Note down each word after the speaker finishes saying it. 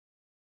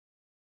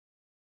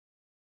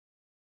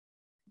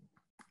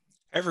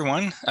Hi,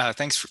 everyone.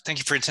 Thank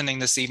you for attending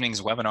this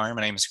evening's webinar. My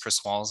name is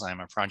Chris Walls.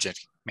 I'm a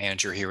project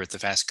manager here with the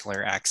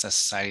Vascular Access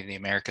Society of the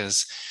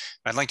Americas.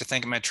 I'd like to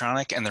thank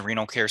Medtronic and the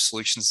Renal Care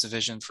Solutions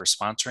Division for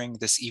sponsoring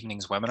this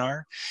evening's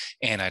webinar.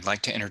 And I'd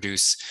like to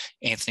introduce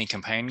Anthony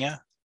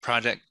Campagna,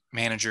 project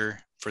manager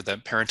for the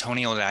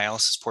Peritoneal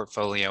Dialysis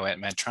portfolio at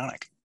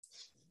Medtronic.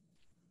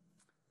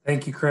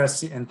 Thank you,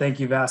 Chris, and thank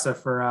you, VASA,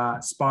 for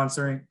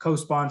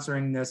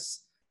co-sponsoring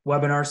this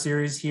webinar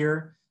series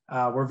here.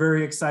 We're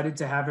very excited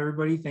to have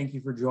everybody. Thank you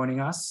for joining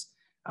us.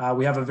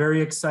 We have a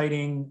very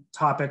exciting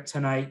topic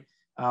tonight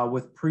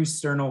with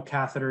Presternal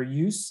Catheter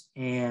use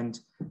and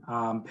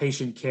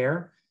patient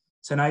care.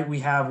 Tonight we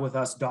have with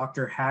us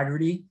Dr.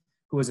 Haggerty,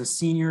 who is a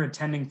senior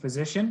attending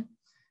physician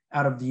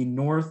out of the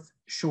North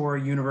Shore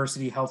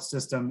University Health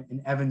System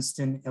in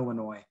Evanston,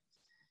 Illinois.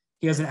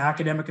 He has an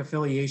academic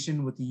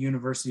affiliation with the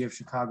University of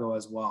Chicago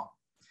as well.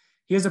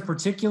 He has a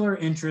particular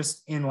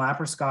interest in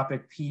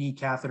laparoscopic PD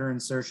catheter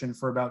insertion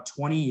for about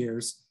 20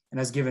 years and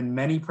has given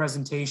many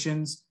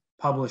presentations,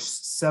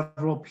 published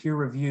several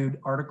peer-reviewed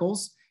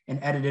articles, and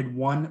edited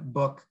one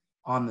book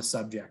on the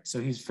subject. So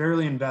he's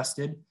fairly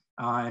invested,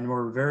 and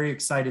we're very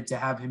excited to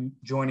have him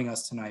joining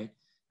us tonight,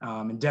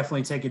 and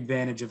definitely take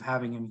advantage of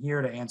having him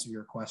here to answer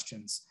your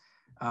questions.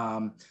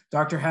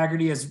 Dr.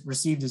 Haggerty has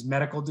received his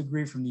medical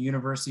degree from the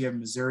University of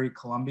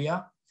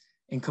Missouri-Columbia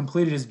and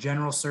completed his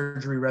general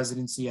surgery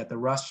residency at the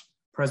Rush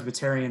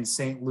Presbyterian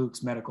St.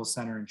 Luke's Medical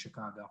Center in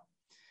Chicago.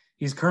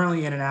 He's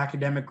currently in an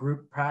academic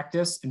group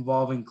practice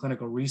involving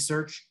clinical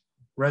research,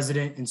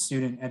 resident and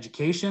student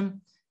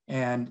education,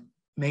 and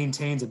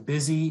maintains a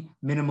busy,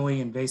 minimally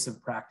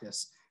invasive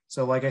practice.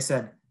 So like I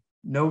said,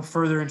 no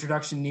further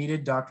introduction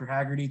needed. Dr.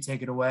 Haggerty,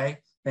 take it away.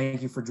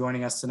 Thank you for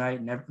joining us tonight.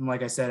 And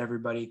like I said,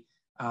 everybody,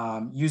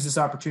 use this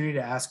opportunity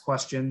to ask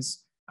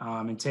questions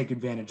and take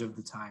advantage of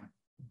the time.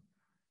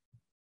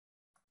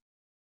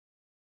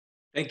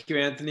 Thank you,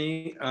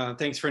 Anthony.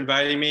 Thanks for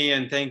inviting me,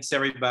 and thanks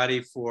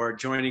everybody for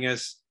joining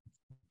us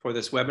for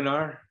this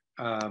webinar.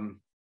 So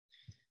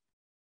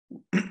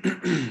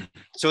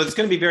it's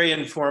going to be very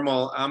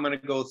informal. I'm going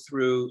to go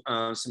through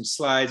some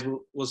slides.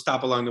 We'll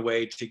stop along the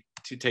way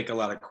to take a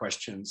lot of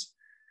questions.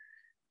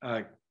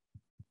 Can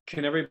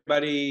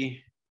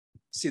everybody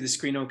see the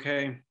screen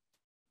okay?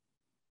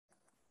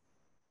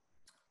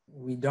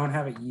 We don't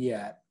have it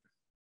yet.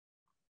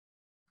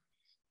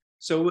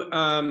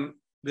 So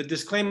the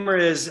disclaimer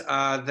is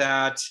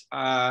that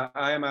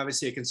I am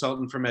obviously a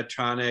consultant for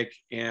Medtronic,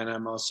 and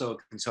I'm also a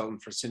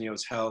consultant for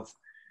Syneos Health.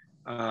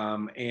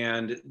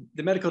 And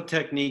the medical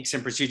techniques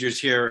and procedures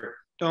here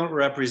don't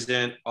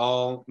represent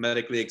all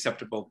medically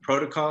acceptable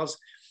protocols.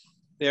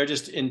 They're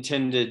just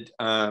intended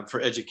for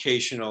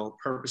educational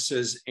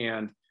purposes,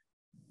 and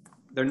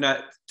they're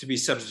not to be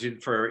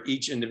substituted for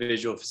each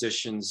individual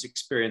physician's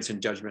experience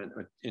and judgment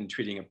in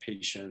treating a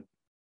patient.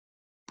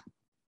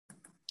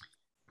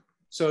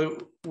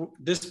 So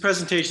this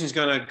presentation is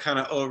going to kind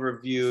of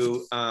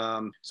overview.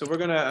 So we're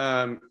going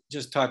to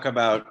just talk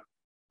about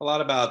a lot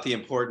about the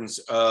importance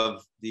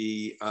of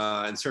the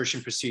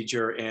insertion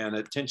procedure and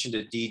attention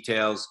to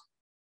details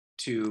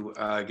to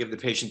give the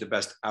patient the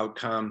best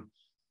outcome.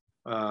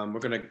 We're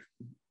going to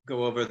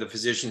go over the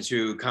physicians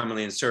who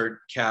commonly insert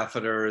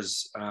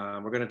catheters.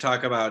 We're going to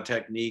talk about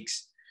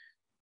techniques,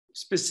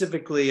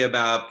 specifically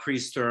about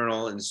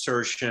presternal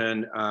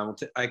insertion.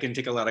 I can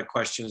take a lot of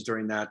questions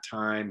during that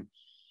time.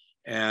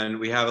 And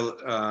we have,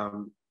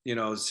 you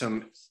know,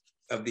 some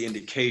of the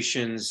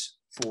indications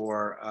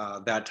for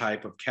that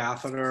type of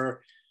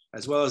catheter,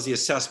 as well as the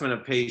assessment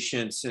of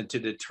patients and to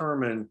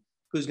determine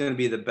who's going to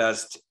be the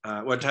best,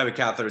 what type of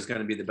catheter is going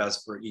to be the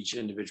best for each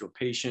individual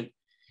patient.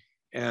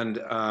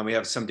 And we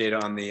have some data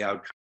on the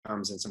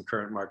outcomes and some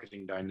current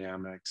marketing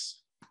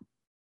dynamics.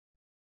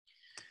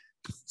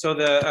 So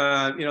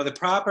the, you know, the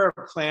proper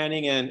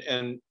planning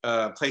and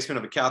placement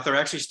of a catheter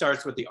actually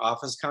starts with the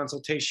office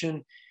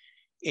consultation.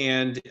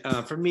 And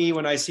for me,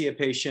 when I see a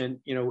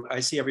patient, you know, I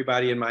see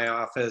everybody in my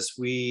office.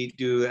 We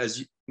do,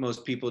 as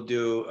most people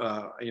do,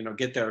 you know,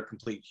 get their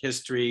complete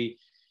history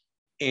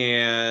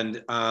and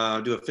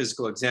do a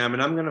physical exam.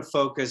 And I'm going to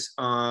focus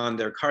on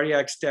their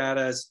cardiac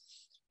status,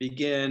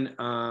 begin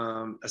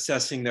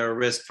assessing their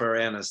risk for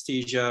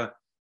anesthesia.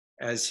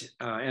 As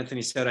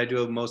Anthony said, I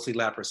do mostly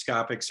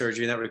laparoscopic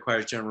surgery that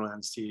requires general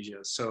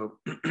anesthesia. So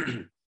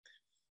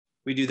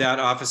we do that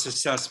office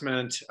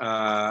assessment.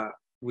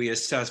 We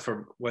assess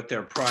for what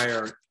their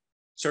prior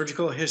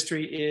surgical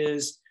history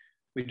is.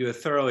 We do a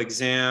thorough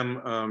exam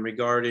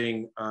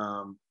regarding,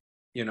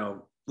 you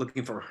know,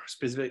 looking for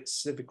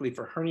specifically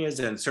for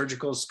hernias and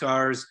surgical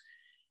scars.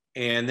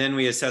 And then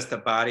we assess the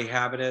body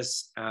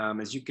habitus.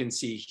 As you can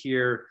see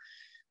here,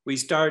 we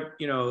start,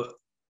 you know,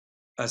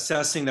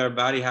 assessing their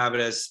body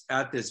habitus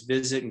at this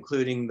visit,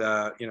 including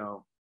the, you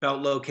know,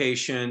 belt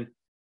location.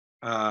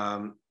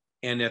 And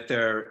if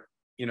they're,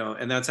 you know,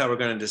 and that's how we're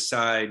going to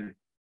decide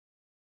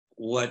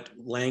what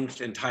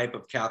length and type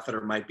of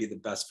catheter might be the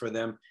best for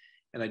them.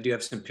 And I do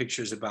have some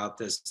pictures about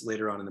this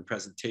later on in the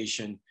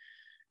presentation.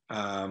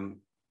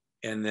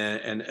 and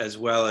as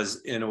well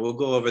as, we'll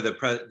go over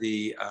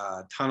the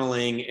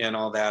tunneling and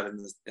all that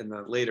in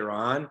the later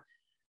on.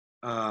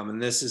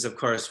 And this is, of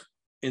course,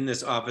 in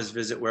this office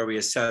visit where we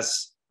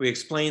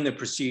explain the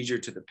procedure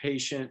to the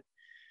patient,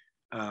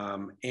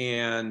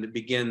 and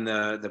begin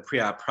the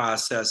pre-op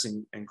process,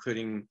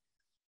 including,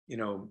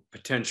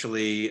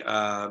 potentially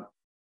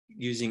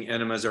using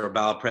enemas or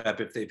bowel prep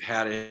if they've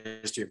had a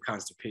history of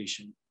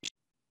constipation.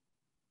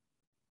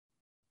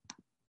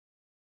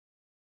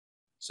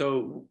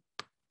 So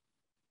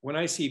when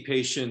I see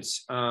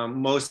patients,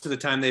 most of the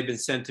time they've been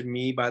sent to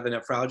me by the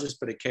nephrologist,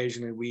 but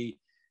occasionally we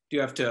do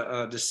have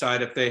to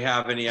decide if they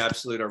have any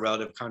absolute or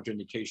relative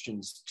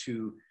contraindications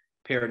to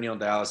peritoneal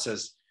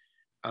dialysis.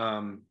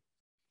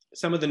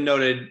 Some of the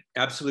noted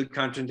absolute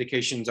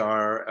contraindications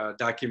are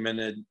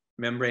documented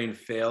membrane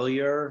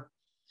failure,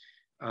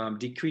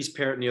 decreased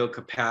peritoneal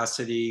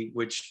capacity,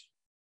 which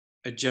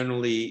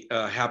generally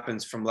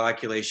happens from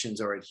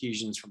loculations or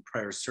adhesions from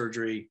prior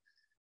surgery.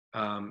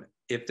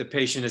 If the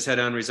patient has had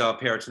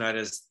unresolved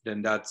peritonitis,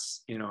 then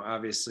that's,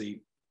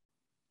 obviously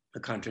a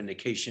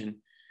contraindication.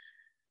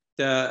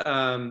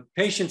 The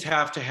patients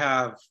have to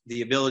have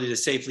the ability to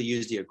safely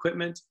use the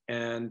equipment,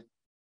 and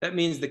that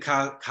means the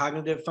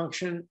cognitive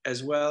function,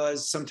 as well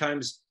as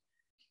sometimes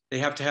they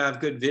have to have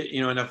good,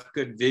 enough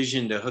good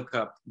vision to hook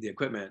up the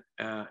equipment,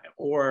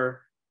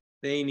 or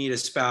they need a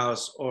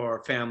spouse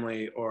or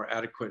family or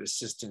adequate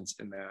assistance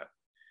in that.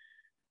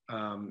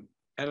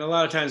 And a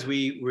lot of times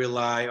we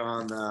rely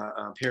on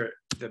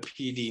the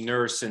PD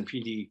nurse and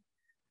PD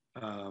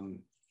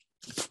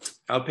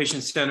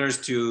outpatient centers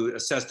to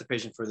assess the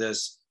patient for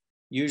this.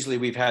 Usually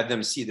we've had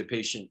them see the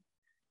patient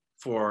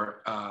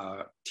for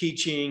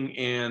teaching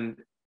and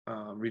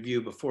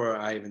review before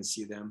I even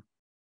see them.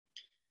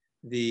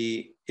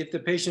 If the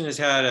patient has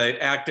had an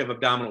active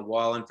abdominal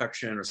wall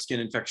infection or skin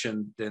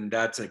infection, then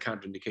that's a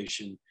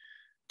contraindication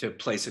to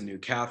place a new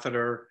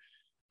catheter.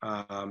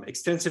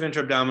 Extensive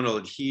intra-abdominal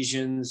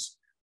adhesions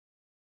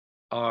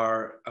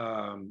are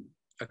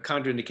a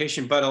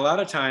contraindication, but a lot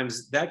of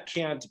times that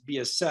can't be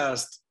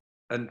assessed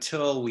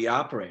until we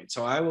operate.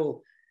 So I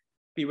will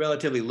be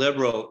relatively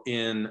liberal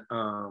in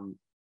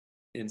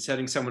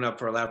setting someone up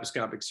for a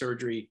laparoscopic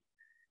surgery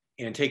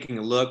and taking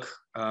a look.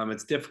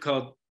 It's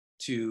difficult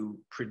to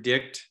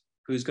predict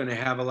who's going to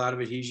have a lot of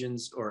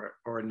adhesions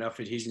or enough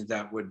adhesions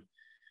that would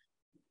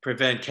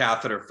prevent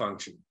catheter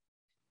function.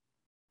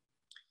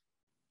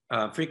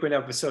 Frequent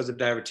episodes of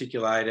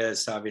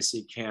diverticulitis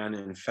obviously can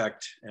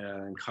infect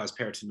and cause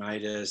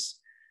peritonitis.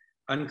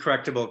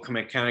 Uncorrectable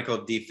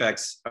mechanical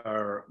defects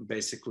are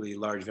basically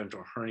large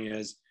ventral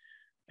hernias.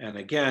 And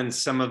again,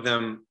 some of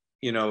them,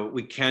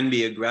 we can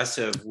be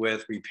aggressive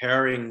with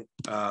repairing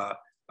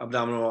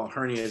abdominal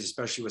hernias,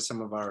 especially with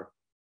some of our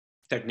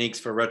techniques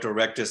for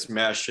retrorectus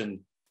mesh and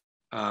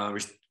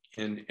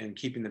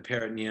keeping the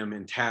peritoneum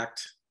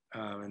intact.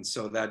 And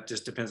so that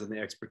just depends on the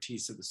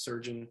expertise of the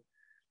surgeon.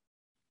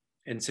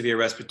 And severe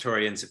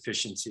respiratory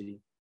insufficiency.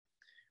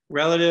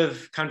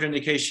 Relative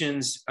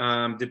contraindications,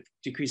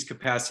 decreased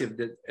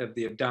capacity of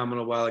the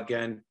abdominal wall.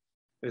 Again,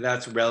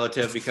 that's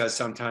relative because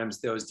sometimes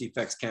those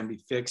defects can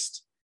be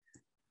fixed.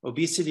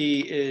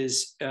 Obesity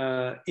is,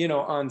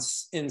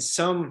 in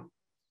some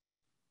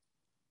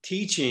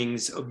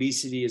teachings,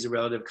 obesity is a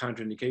relative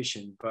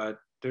contraindication, but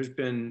there's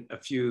been a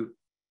few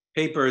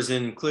papers,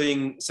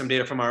 including some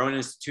data from our own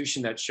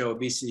institution, that show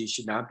obesity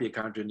should not be a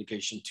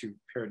contraindication to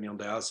peritoneal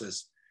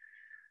dialysis.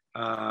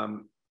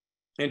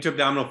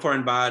 Intra-abdominal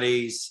foreign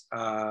bodies,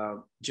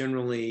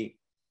 generally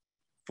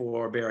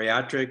for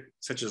bariatric,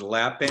 such as a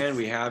lap band,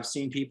 we have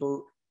seen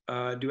people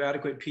do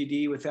adequate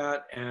PD with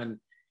that. And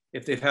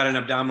if they've had an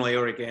abdominal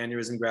aortic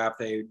aneurysm graft,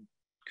 they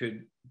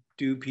could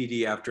do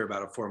PD after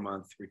about a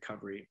 4-month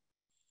recovery.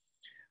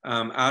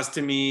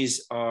 Ostomies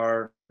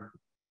are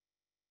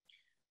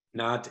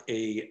not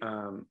a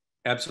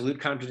absolute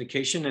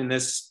contraindication, and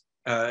this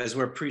is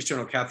where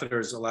presternal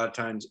catheters a lot of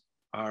times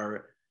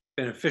are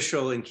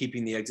beneficial in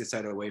keeping the exit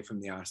site away from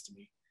the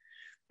ostomy.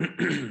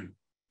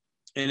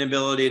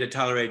 Inability to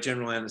tolerate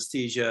general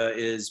anesthesia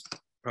is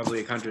probably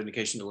a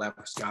contraindication to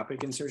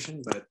laparoscopic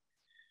insertion, but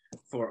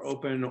for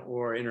open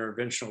or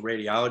interventional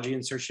radiology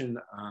insertion,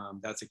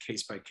 that's a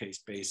case-by-case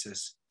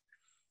basis.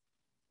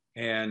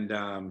 And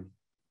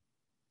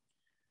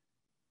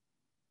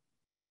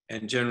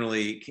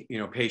generally,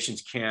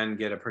 patients can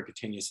get a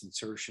percutaneous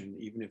insertion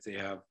even if they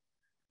have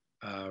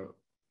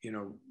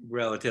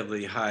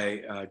relatively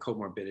high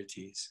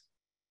comorbidities.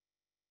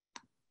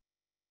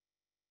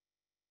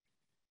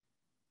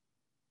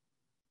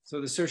 So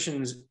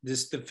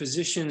the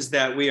physicians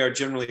that we are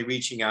generally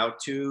reaching out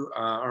to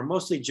are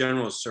mostly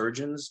general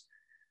surgeons,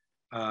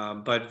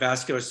 but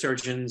vascular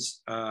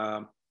surgeons,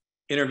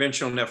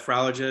 interventional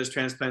nephrologists,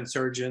 transplant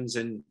surgeons,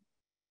 and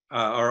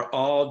are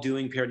all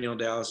doing peritoneal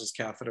dialysis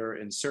catheter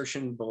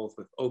insertion, both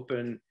with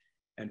open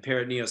and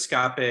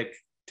peritoneoscopic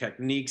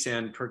techniques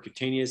and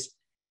percutaneous.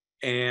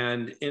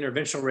 And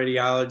interventional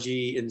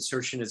radiology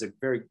insertion is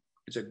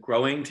a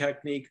growing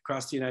technique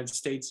across the United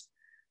States,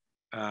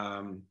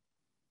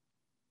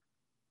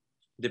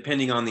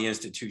 depending on the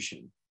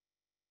institution.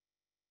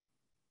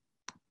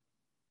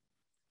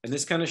 And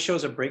this kind of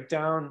shows a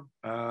breakdown.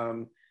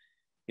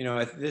 You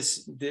know,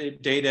 the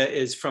data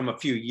is from a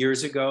few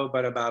years ago,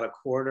 but about a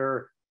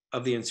quarter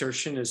of the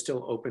insertion is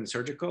still open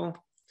surgical.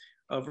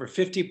 Over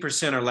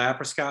 50% are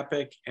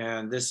laparoscopic,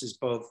 and this is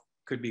both,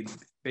 could be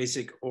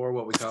basic or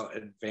what we call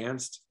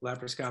advanced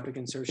laparoscopic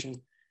insertion.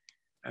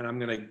 And I'm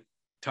going to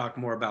talk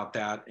more about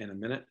that in a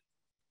minute.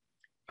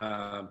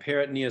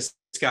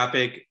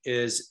 Peritoneoscopic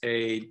is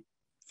a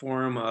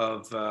form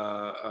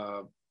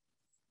of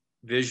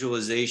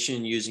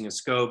visualization using a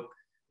scope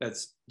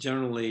that's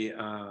generally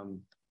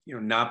you know,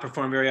 not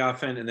performed very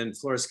often. And then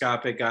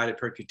fluoroscopic guided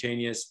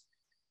percutaneous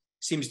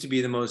seems to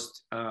be the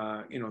most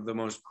you know, the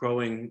most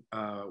growing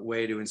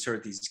way to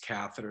insert these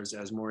catheters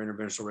as more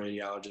interventional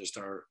radiologists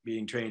are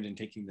being trained and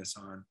taking this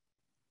on.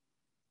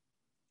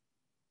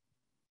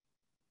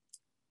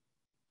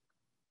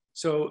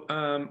 So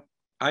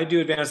I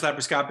do advanced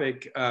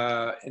laparoscopic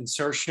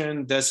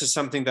insertion. This is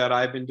something that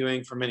I've been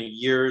doing for many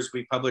years.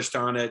 We published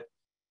on it.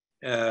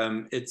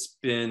 There's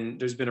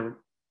been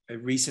a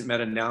recent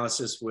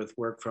meta-analysis with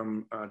work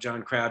from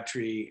John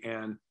Crabtree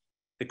and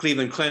the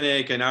Cleveland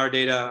Clinic and our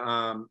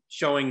data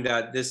showing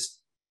that this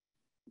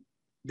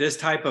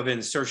type of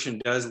insertion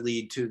does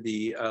lead to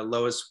the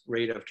lowest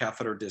rate of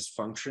catheter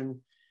dysfunction.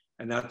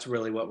 And that's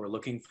really what we're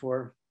looking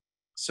for.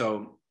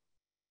 So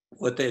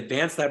what the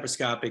advanced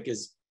laparoscopic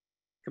is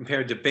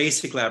compared to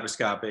basic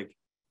laparoscopic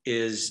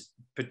is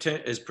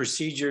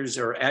procedures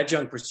or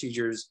adjunct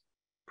procedures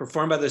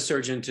performed by the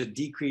surgeon to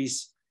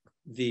decrease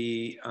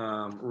the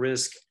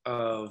risk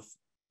of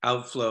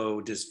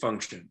outflow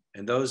dysfunction.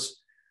 And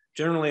those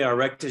generally are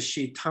rectus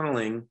sheath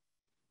tunneling,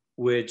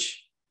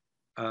 which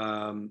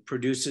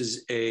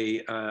produces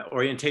a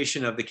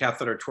orientation of the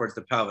catheter towards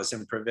the pelvis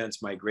and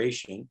prevents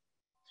migration.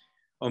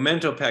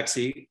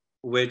 Omentopexy,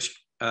 which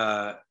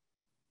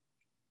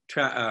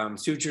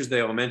sutures the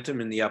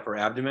omentum in the upper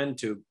abdomen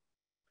to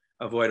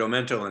avoid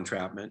omental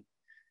entrapment.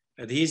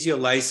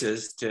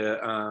 Adhesiolysis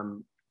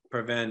to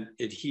prevent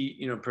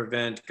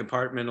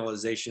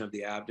compartmentalization of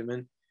the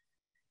abdomen.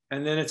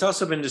 And then it's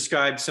also been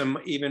described some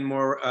even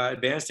more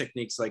advanced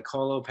techniques like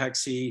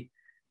colopexy,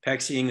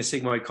 pexying the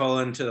sigmoid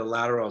colon to the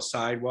lateral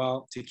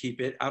sidewall to keep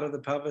it out of the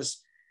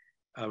pelvis,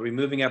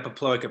 removing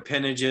epiploic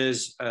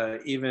appendages,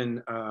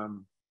 even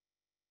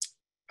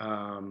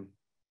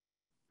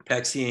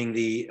pexying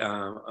the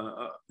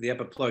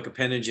epiploic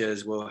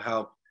appendages will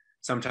help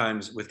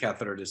sometimes with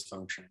catheter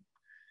dysfunction.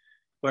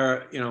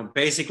 Where, you know,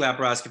 basic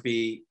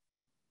laparoscopy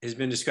has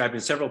been described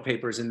in several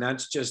papers, and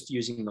that's just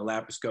using the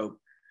laparoscope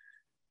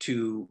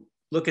to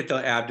look at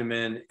the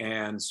abdomen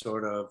and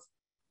sort of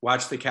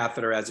watch the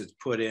catheter as it's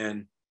put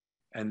in,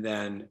 and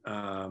then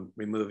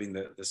removing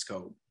the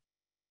scope.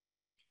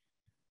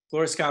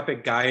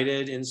 Fluoroscopic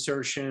guided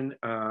insertion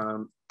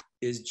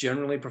is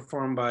generally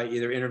performed by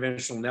either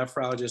interventional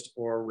nephrologist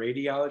or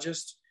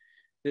radiologist.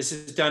 This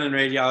is done in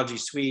radiology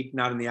suite,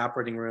 not in the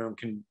operating room,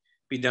 can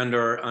be done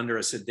under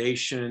a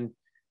sedation.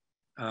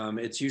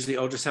 It's usually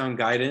ultrasound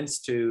guidance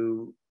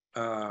to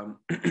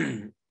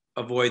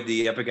avoid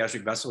the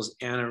epigastric vessels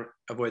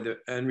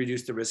and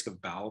reduce the risk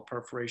of bowel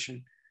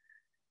perforation.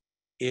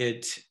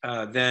 It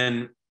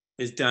then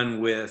is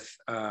done with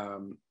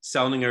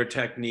Selninger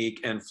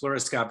technique and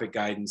fluoroscopic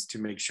guidance to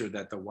make sure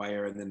that the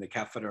wire and then the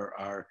catheter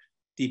are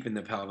deep in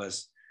the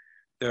pelvis.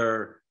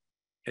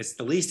 It's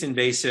the least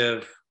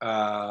invasive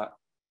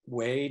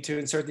way to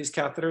insert these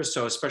catheters.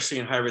 So especially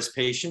in high-risk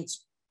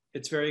patients,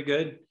 it's very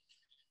good.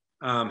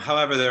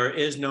 However, there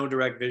is no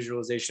direct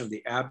visualization of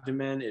the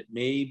abdomen. It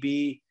may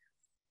be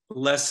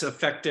less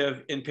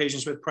effective in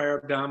patients with prior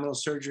abdominal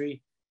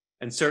surgery.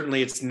 And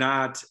certainly it's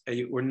not,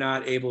 we're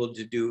not able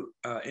to do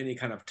any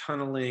kind of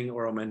tunneling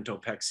or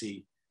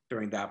omentopexy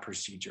during that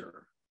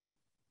procedure.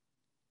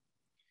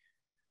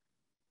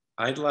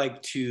 I'd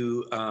like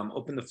to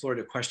open the floor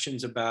to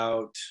questions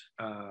about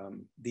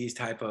these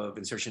type of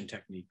insertion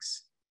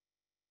techniques.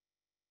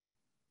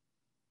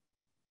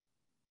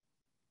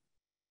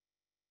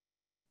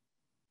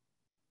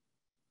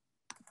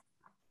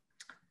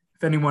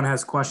 If anyone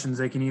has questions,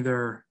 they can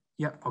either,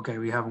 yeah, okay,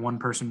 we have one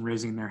person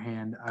raising their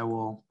hand. I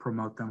will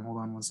promote them. Hold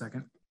on one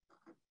second.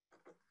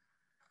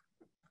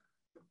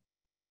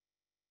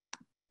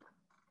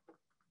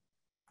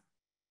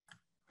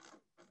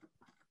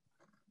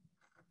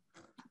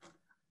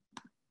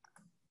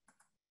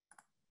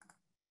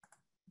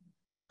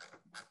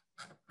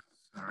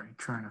 Sorry,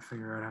 trying to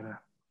figure out how to.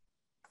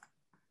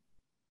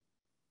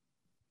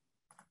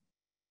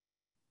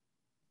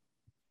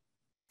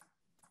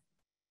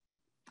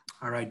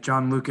 All right,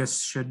 John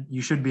Lucas,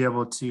 you should be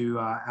able to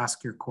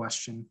ask your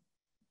question.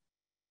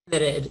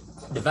 That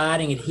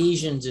dividing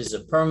adhesions is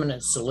a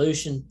permanent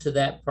solution to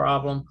that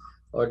problem,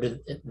 or do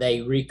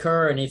they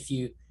recur? And if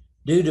you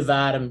do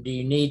divide them, do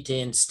you need to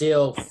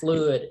instill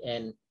fluid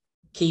and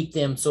keep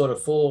them sort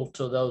of full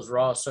till those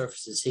raw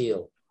surfaces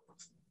heal?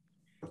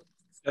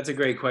 That's a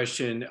great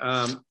question.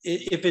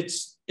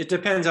 It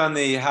depends on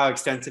how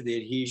extensive the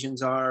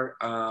adhesions are.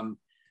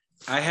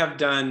 I have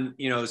done,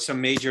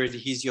 some major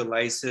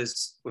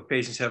adhesiolysis with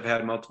patients who have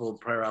had multiple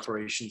prior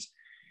operations.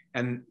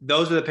 And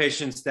those are the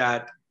patients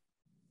that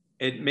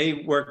it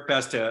may work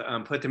best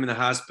to put them in the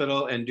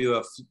hospital and do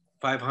a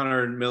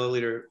 500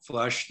 milliliter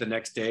flush the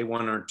next day,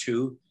 1 or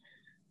 2.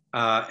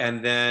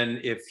 And then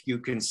if you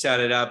can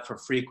set it up for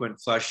frequent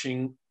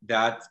flushing,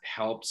 that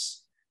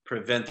helps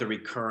prevent the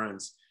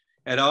recurrence.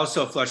 It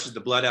also flushes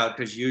the blood out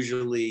because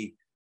usually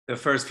the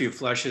first few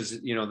flushes,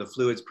 you know, the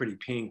fluid's pretty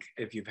pink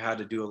if you've had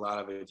to do a lot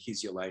of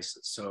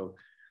adhesiolisis. So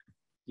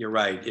you're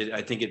right.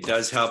 I think it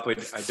does help. I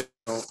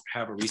don't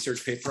have a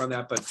research paper on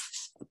that, but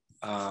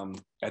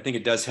I think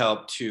it does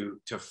help to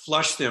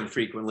flush them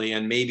frequently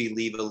and maybe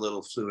leave a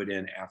little fluid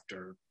in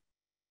after.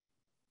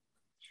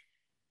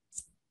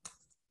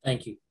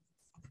 Thank you.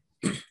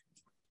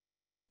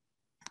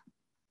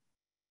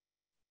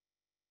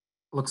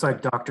 Looks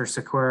like Dr.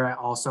 Sequeira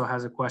also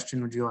has a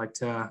question. Would you like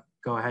to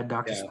go ahead,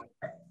 Dr. Yeah.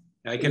 Sequeira?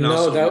 I can no,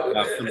 also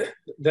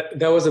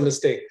that was a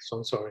mistake, so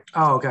I'm sorry.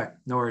 Oh, okay.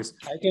 No worries.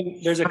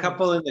 there's a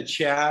couple in the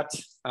chat.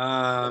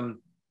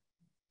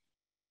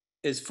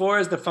 As far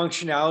as the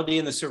functionality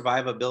and the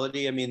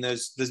survivability, I mean,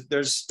 there's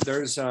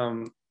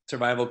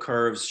survival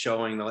curves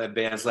showing the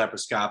advanced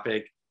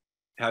laparoscopic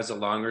has a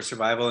longer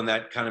survival, and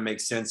that kind of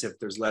makes sense if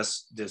there's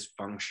less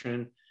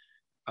dysfunction.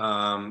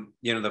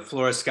 You know, the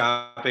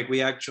fluoroscopic,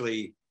 we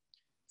actually,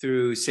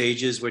 through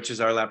SAGES, which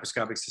is our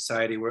laparoscopic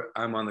society,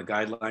 I'm on the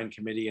guideline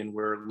committee, and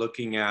we're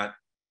looking at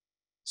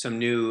some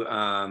new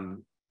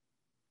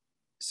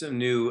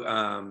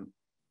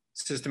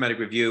systematic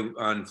review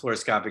on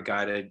fluoroscopic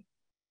guided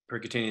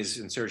percutaneous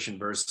insertion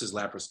versus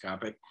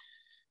laparoscopic.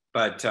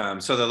 But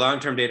so the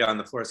long-term data on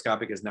the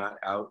fluoroscopic is not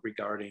out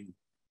regarding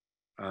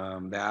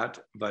that,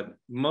 but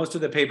most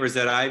of the papers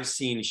that I've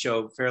seen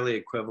show fairly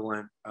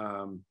equivalent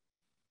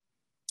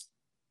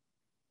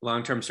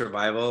long-term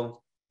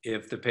survival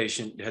if the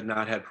patient had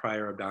not had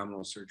prior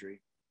abdominal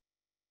surgery.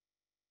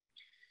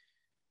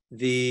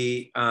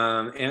 The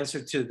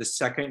answer to the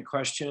second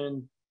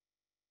question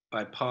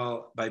by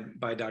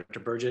Dr.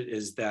 Burgett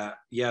is that,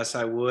 yes,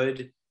 I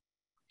would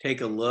take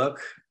a look.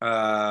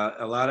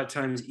 A lot of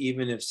times,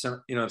 even if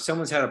if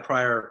someone's had a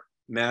prior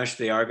mesh,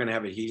 they are going to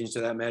have adhesions to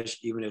that mesh,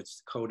 even if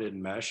it's coated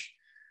in mesh.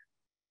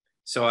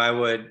 So I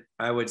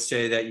would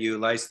say that you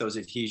lyse those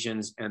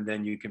adhesions and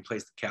then you can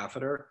place the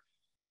catheter.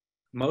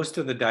 Most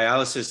of the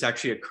dialysis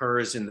actually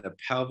occurs in the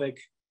pelvic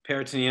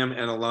peritoneum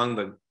and along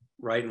the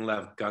right and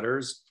left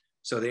gutters.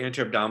 So the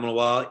intra-abdominal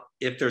wall,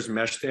 if there's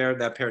mesh there,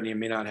 that peritoneum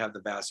may not have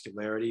the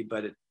vascularity,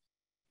 but it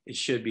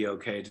should be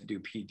okay to do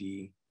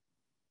PD.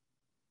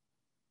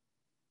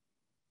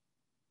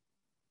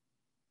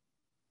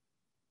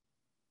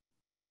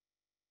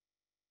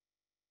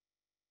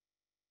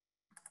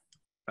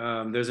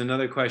 There's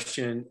another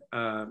question.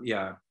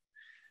 Yeah.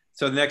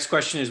 So the next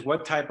question is,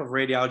 what type of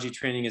radiology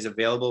training is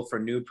available for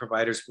new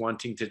providers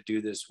wanting to do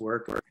this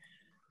work?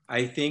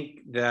 I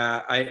think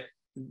that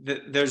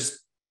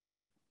there's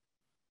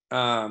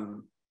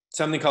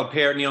something called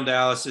Peritoneal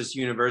Dialysis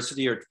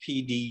University, or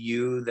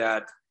PDU,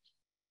 that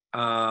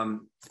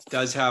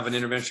does have an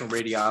interventional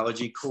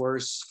radiology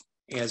course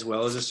as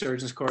well as a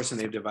surgeon's course, and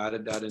they've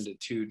divided that into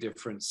 2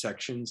 different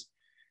sections.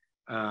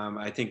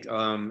 I think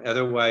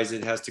otherwise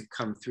it has to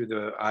come through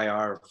the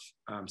IR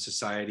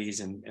societies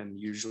and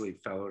usually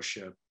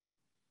fellowship.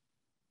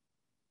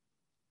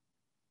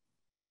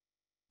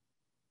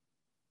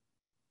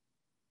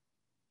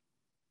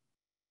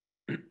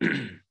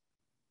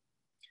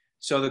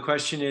 So the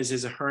question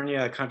is a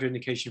hernia a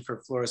contraindication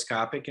for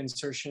fluoroscopic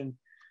insertion?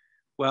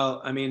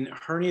 Well, I mean,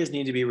 hernias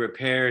need to be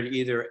repaired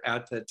either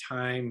at the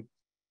time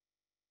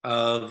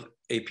of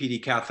a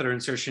PD catheter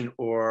insertion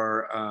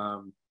or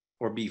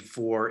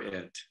before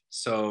it.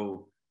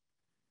 So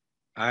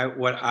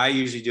what I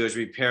usually do is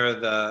repair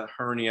the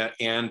hernia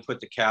and put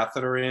the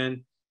catheter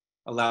in,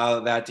 allow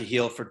that to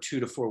heal for 2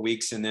 to 4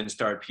 weeks, and then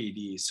start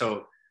PD.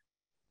 So,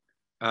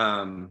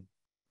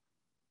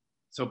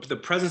 so the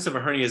presence of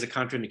a hernia is a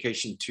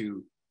contraindication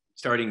to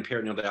starting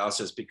peritoneal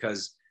dialysis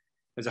because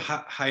there's a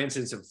high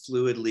incidence of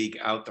fluid leak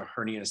out the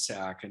hernia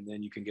sac, and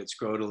then you can get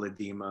scrotal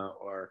edema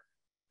or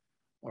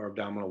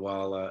abdominal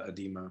wall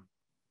edema.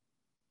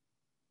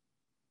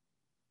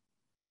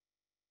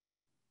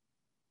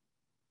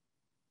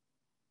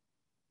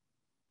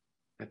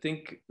 I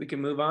think we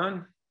can move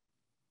on.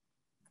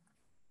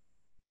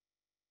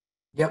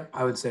 Yep,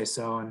 I would say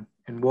so.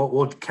 And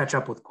we'll catch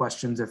up with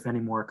questions if any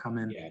more come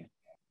in. Yeah.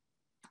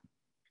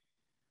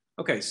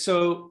 Okay,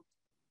 so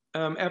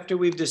after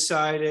we've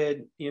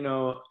decided,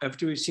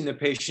 after we've seen the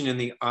patient in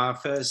the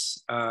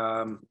office,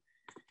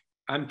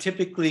 I'm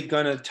typically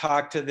going to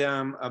talk to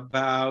them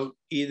about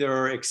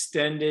either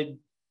extended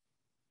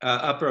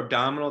upper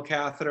abdominal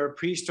catheter,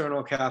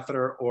 presternal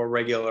catheter, or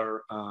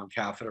regular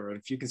catheter.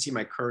 And if you can see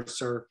my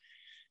cursor,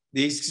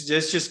 this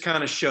just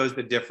kind of shows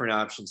the different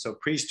options. So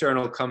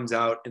presternal comes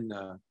out in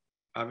the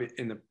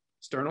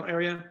sternal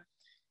area.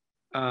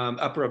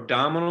 Upper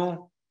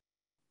abdominal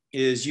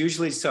is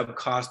usually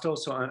subcostal,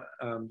 so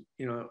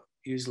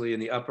usually in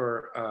the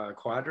upper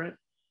quadrant.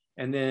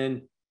 And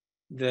then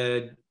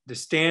the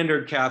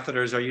standard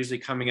catheters are usually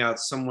coming out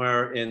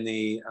somewhere in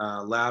the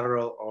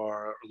lateral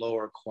or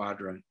lower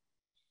quadrant.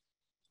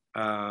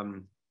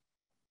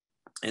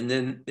 And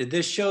then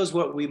this shows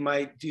what we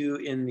might do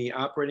in the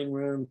operating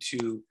room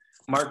to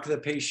mark the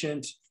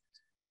patient,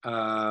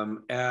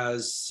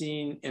 as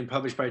seen and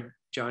published by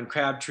John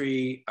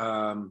Crabtree.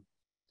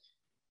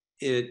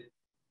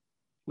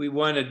 We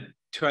want to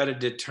try to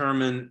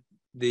determine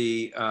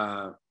the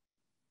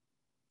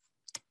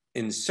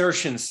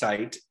insertion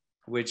site,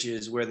 which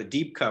is where the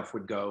deep cuff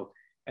would go,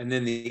 and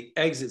then the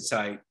exit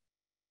site,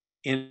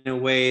 in a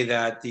way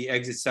that the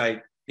exit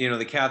site,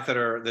 the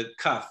catheter, the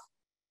cuff,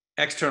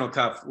 external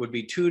cuff would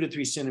be 2 to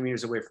 3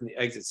 centimeters away from the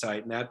exit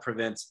site, and that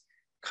prevents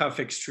cuff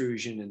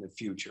extrusion in the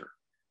future.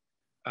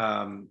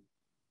 And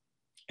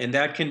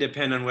that can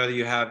depend on whether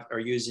you are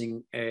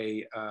using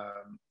a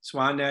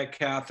swan neck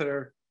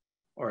catheter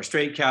or a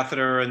straight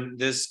catheter. And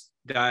this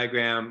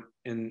diagram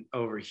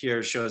over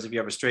here shows if you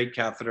have a straight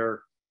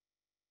catheter,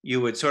 you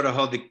would sort of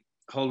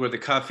hold where the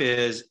cuff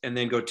is and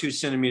then go 2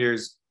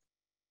 centimeters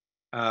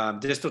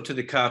distal to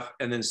the cuff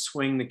and then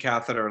swing the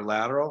catheter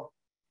lateral,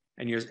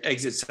 and your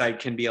exit site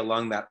can be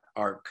along that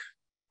arc.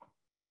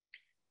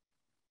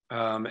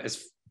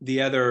 As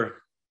the other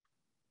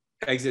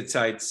exit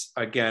sites,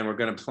 again, we're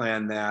going to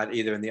plan that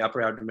either in the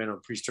upper abdomen or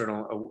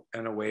presternal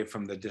and away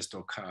from the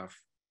distal cuff.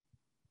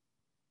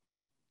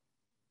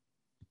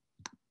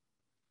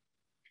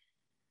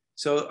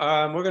 So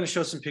we're going to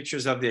show some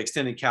pictures of the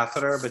extended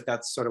catheter, but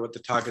that's sort of what the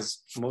talk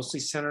is mostly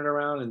centered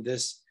around. And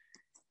this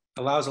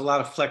allows a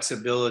lot of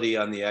flexibility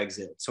on the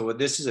exit. So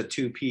this is a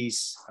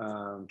 2-piece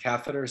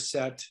catheter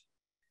set.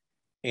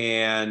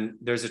 And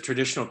there's a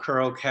traditional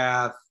curl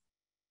cath,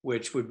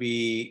 which would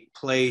be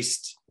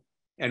placed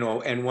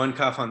and one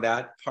cuff on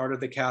that part of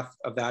the cath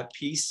of that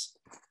piece.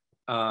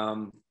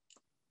 That's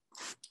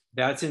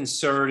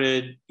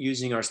inserted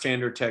using our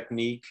standard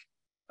technique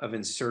of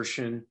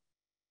insertion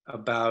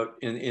about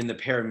in the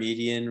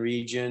perimedian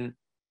region.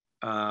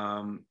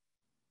 And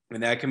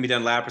that can be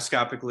done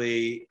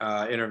laparoscopically,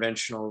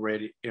 interventional,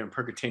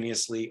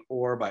 percutaneously,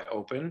 or by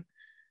open.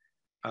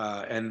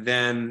 And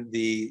then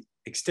the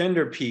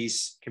extender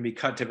piece can be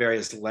cut to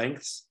various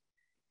lengths.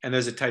 And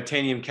there's a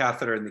titanium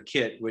catheter in the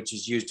kit, which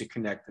is used to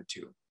connect the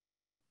two.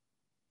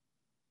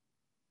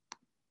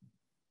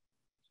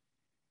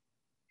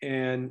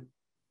 And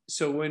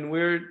so when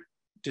we're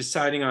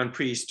deciding on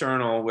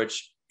presternal,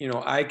 which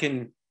I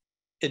can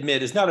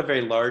admit is not a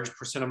very large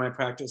percent of my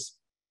practice,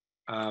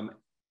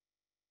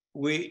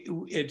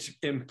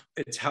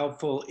 it's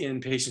helpful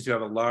in patients who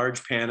have a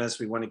large pannus.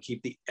 We want to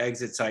keep the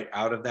exit site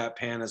out of that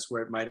pannus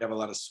where it might have a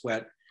lot of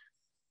sweat,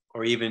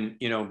 or even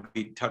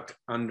be tucked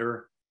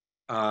under.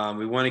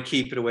 We want to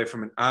keep it away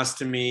from an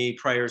ostomy,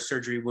 prior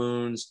surgery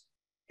wounds,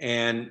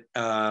 and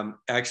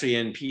actually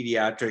in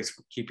pediatrics,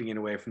 keeping it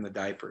away from the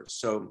diapers.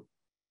 So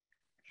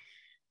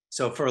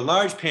for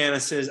large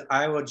pannuses,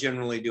 I will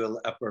generally do an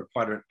upper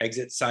quadrant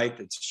exit site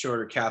that's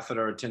shorter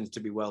catheter. It tends to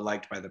be well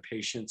liked by the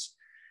patients.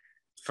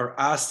 For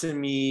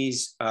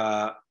ostomies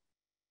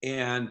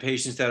and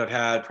patients that have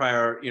had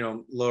prior,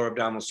 lower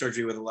abdominal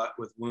surgery with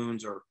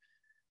wounds,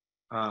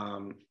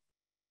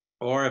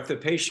 or if the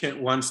patient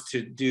wants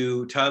to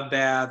do tub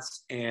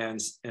baths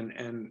and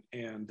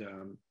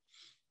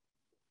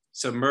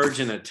submerge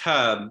in a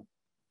tub,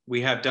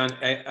 we have done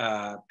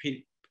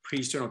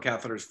presternal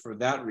catheters for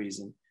that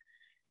reason,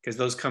 because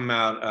those come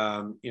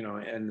out,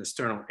 in the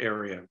sternal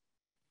area.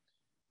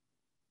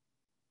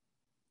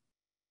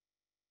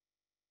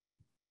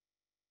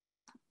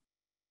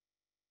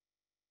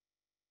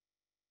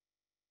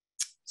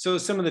 So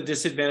some of the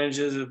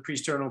disadvantages of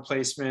presternal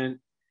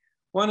placement.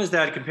 One is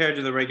that compared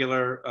to the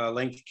regular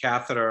length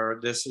catheter,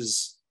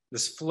 this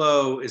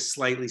flow is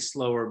slightly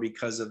slower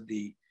because of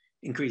the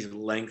increased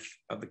length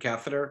of the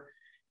catheter.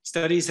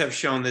 Studies have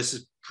shown this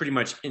is pretty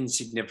much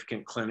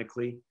insignificant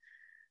clinically.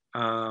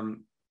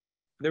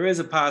 There is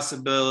a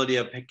possibility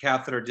of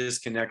catheter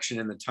disconnection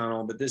in the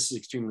tunnel, but this is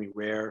extremely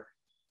rare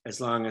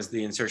as long as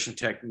the insertion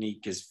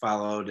technique is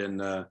followed and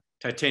the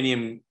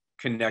titanium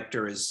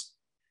connector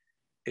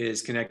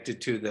is connected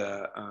to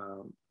the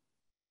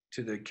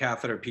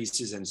catheter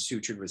pieces and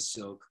sutured with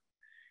silk.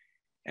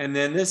 And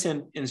then this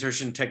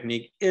insertion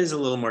technique is a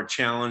little more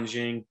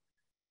challenging.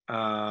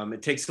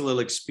 It takes a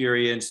little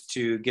experience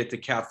to get the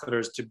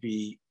catheters to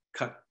be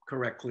cut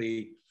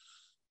correctly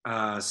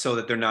so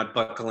that they're not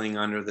buckling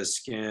under the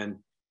skin.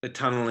 The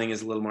tunneling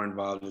is a little more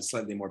involved and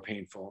slightly more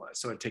painful,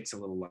 so it takes a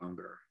little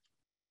longer.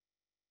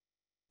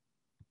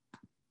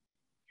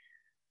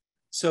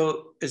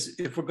 So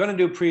if we're going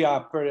to do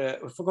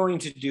preoperative, if we're going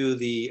to do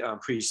the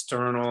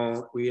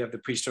presternal, we have the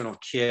presternal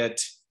kit.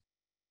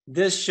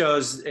 This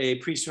shows a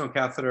presternal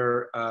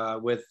catheter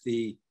with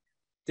the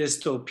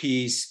distal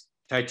piece,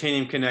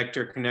 titanium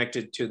connector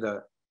connected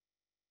to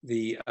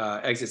the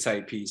exit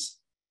site piece.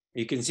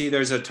 You can see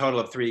there's a total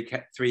of three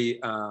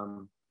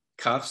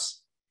cuffs.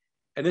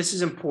 And this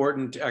is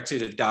important actually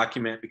to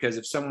document, because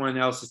if someone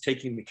else is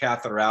taking the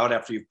catheter out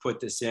after you've put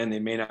this in, they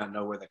may not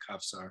know where the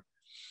cuffs are.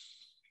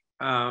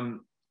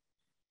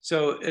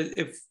 So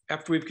if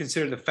after we've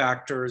considered the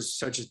factors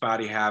such as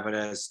body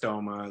habitus,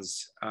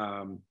 stomas,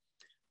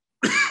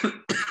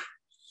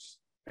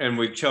 and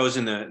we've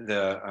chosen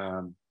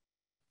the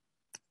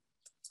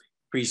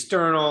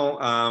Presternal,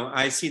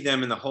 I see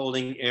them in the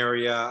holding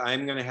area.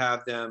 I'm going to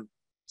have them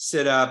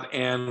sit up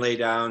and lay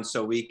down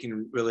so we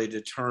can really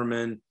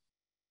determine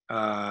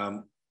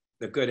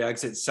the good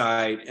exit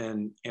site,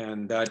 and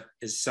that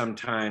is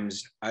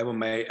sometimes I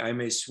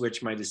may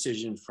switch my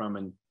decision from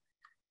a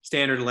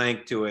standard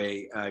length to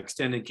a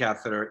extended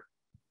catheter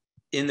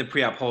in the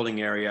pre-op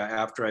holding area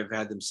after I've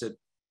had them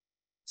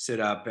sit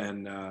up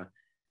and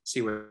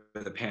see where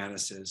the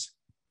pannus is.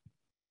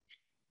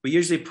 We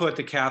usually put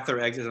the catheter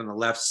exit on the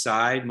left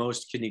side.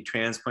 Most kidney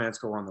transplants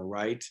go on the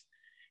right,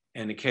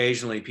 and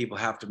occasionally people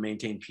have to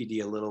maintain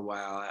PD a little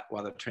while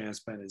the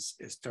transplant is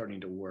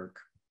starting to work.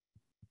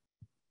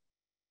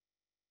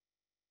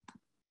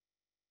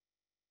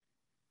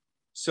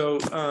 So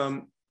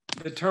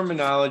the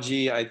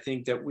terminology I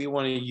think that we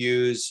want to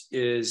use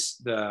is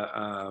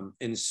the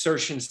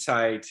insertion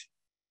site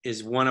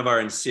is one of our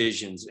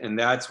incisions, and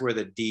that's where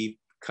the deep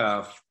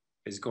cuff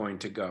is going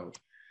to go.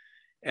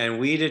 And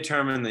we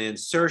determine the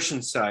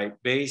insertion site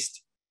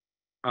based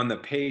on the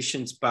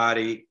patient's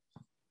body.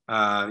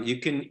 You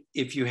can,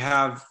 if you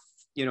have,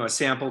 a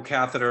sample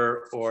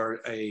catheter or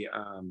a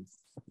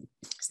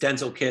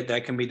stencil kit,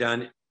 that can be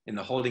done in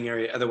the holding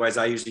area. Otherwise,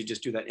 I usually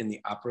just do that in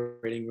the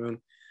operating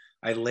room.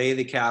 I lay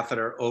the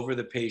catheter over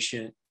the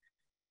patient.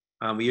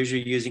 We're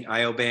usually using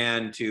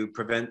IO-band to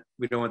prevent,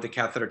 we don't want the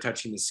catheter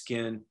touching the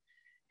skin.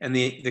 And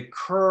the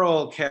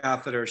curl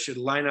catheter should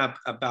line up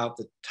about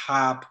the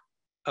top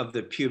of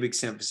the pubic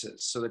symphysis.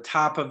 So the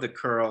top of the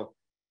curl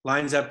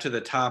lines up to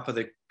the top of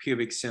the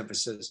pubic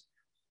symphysis.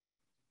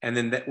 And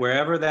then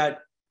wherever that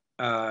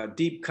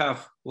deep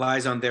cuff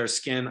lies on their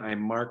skin, I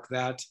mark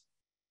that.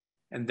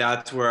 And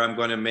that's where I'm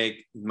going to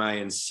make my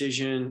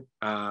incision.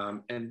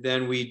 And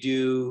then we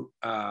do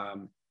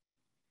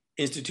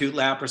institute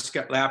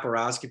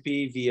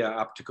laparoscopy via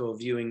optical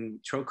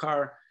viewing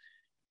trocar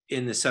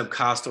in the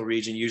subcostal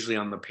region, usually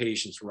on the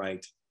patient's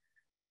right.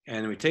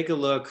 And we take a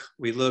look,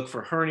 we look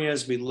for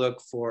hernias, we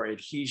look for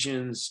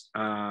adhesions,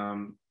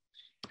 and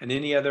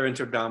any other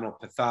intra-abdominal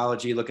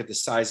pathology, look at the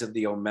size of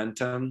the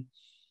omentum.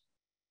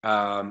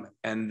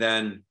 And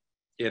then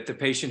if the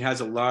patient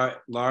has a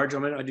large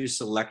omentum, I do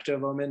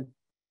selective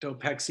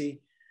omentopexy.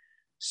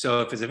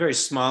 So if it's a very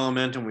small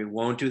omentum, we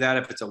won't do that.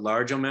 If it's a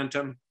large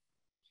omentum,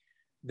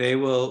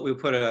 we'll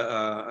put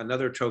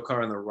another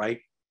trocar on the right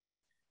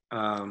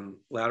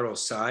lateral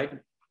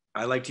side.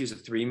 I like to use a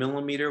 3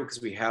 millimeter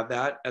because we have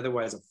that.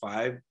 Otherwise, a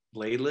 5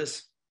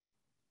 bladeless.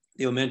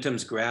 The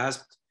omentum's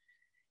grasped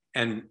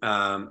and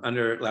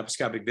under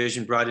laparoscopic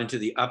vision brought into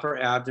the upper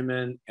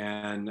abdomen,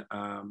 and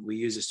we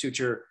use a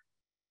suture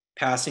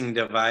passing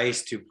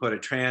device to put a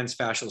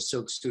transfascial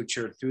silk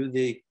suture through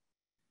the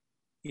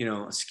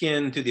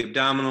skin, through the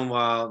abdominal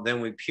wall.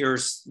 Then we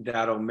pierce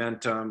that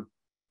omentum,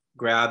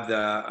 grab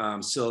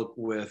the silk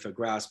with a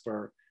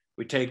grasper.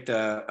 We take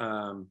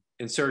the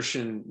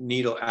insertion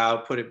needle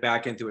out, put it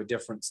back into a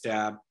different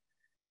stab,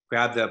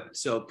 grab the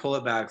silk, pull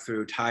it back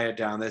through, tie it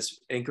down. This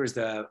anchors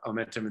the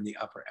omentum in the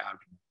upper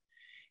abdomen.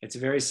 It's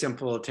very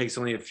simple. It takes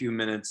only a few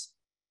minutes.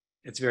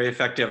 It's very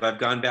effective. I've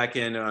gone back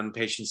in on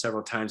patients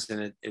several times,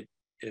 and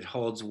it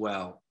holds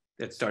well.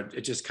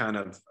 It just kind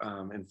of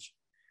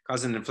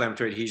causes an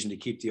inflammatory adhesion to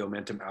keep the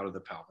omentum out of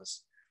the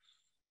pelvis.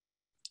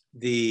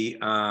 We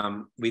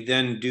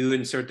then do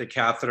insert the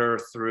catheter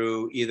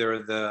through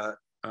either the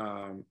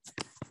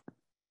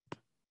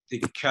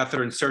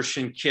catheter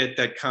insertion kit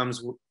that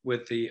comes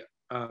with the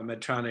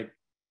Medtronic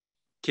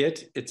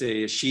kit. It's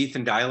a sheath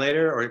and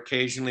dilator, or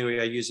occasionally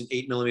I use an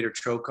 8 millimeter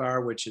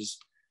trocar, which is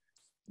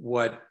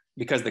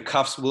because the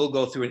cuffs will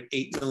go through an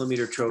 8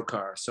 millimeter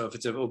trocar. So if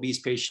it's an obese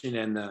patient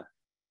and the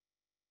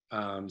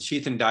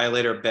sheath and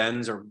dilator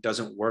bends or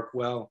doesn't work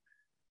well,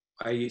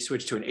 I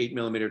switch to an 8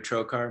 millimeter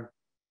trocar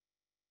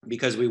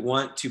because we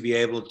want to be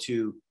able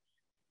to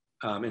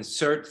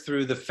insert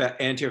through the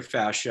anterior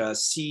fascia,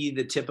 see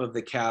the tip of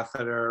the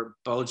catheter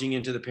bulging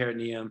into the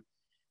peritoneum,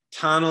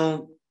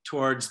 tunnel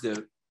towards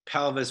the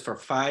pelvis for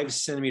 5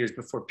 centimeters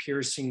before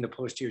piercing the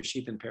posterior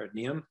sheath and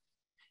peritoneum.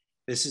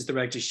 This is the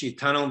rectus sheath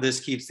tunnel. This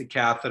keeps the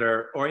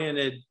catheter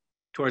oriented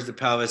towards the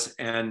pelvis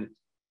and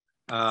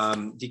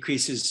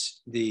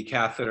decreases the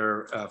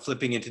catheter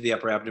flipping into the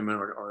upper abdomen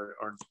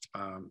or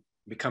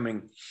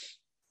becoming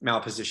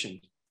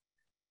malpositioned.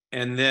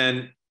 And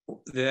then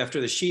after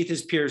the sheath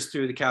is pierced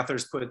through, the catheter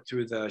is put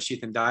through the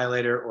sheath and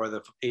dilator or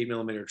the 8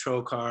 millimeter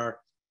trocar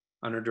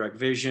under direct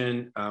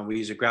vision. We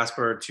use a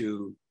grasper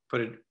to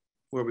put it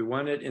where we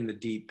want it in the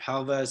deep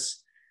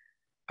pelvis.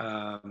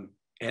 And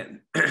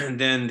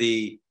then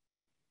the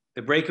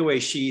breakaway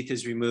sheath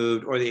is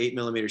removed, or the 8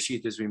 millimeter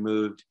sheath is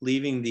removed,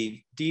 leaving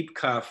the deep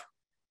cuff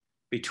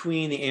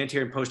between the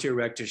anterior and posterior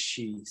rectus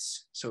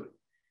sheaths. So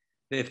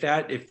if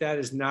that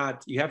is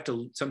not, you have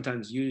to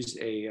sometimes use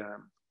a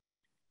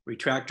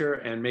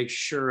retractor and make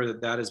sure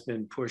that has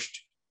been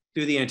pushed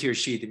through the anterior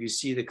sheath. If you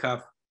see the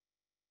cuff,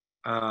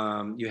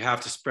 you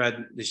have to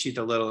spread the sheath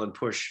a little and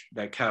push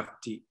that cuff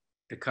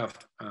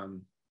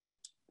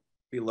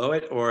below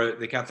it, or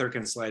the catheter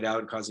can slide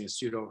out, causing a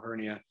pseudo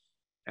hernia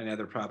and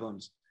other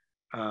problems.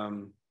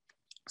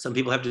 Some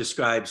people have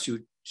described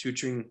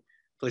suturing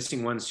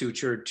placing one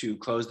suture to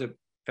close the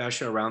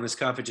fascia around this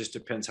cuff. It just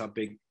depends how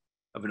big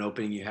of an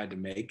opening you had to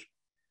make.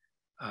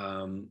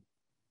 And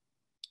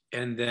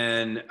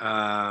then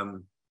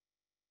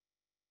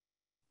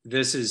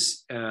this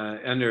is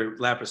under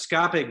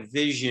laparoscopic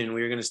vision,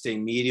 we're going to stay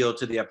medial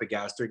to the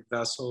epigastric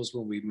vessels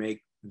when we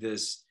make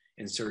this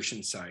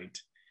insertion site.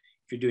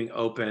 If you're doing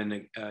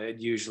open, it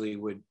usually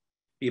would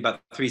be about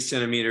 3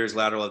 centimeters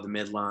lateral of the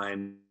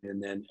midline,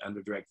 and then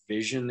under direct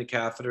vision, the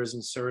catheter is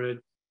inserted.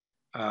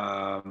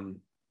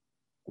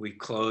 We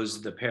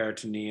close the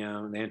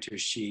peritoneum, the anterior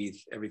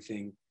sheath,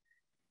 everything.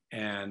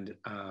 And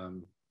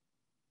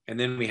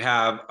then we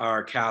have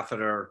our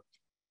catheter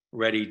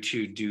ready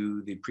to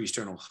do the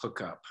presternal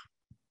hookup.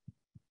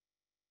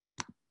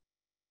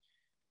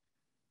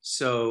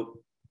 So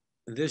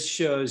this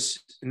shows,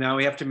 now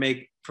we have to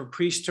make, for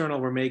presternal,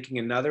 we're making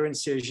another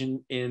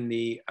incision in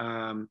the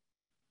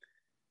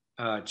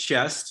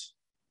chest.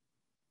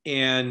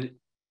 And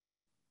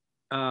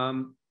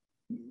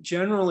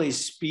generally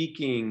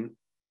speaking,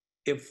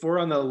 if we're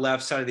on the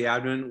left side of the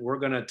abdomen, we're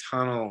gonna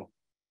tunnel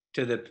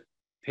to the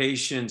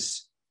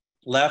patient's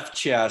left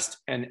chest,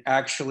 and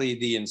actually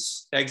the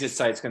exit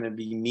site is going to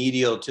be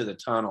medial to the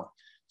tunnel.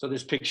 So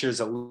this picture is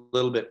a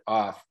little bit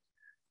off.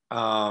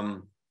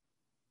 And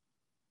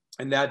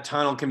that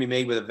tunnel can be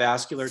made with a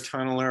vascular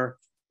tunneler,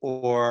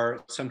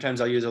 or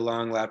sometimes I'll use a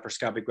long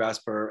laparoscopic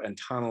grasper and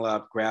tunnel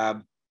up,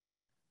 grab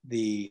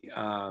the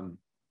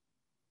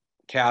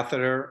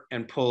catheter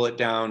and pull it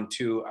down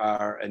to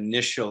our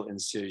initial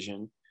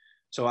incision.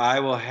 So I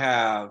will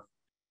have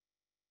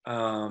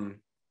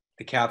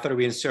the catheter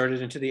we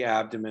inserted into the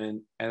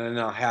abdomen, and then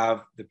I'll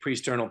have the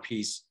presternal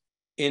piece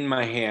in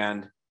my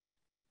hand.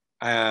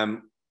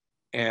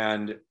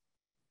 And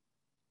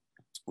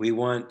we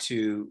want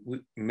to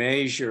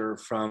measure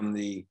from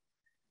the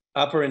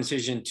upper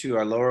incision to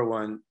our lower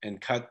one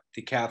and cut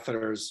the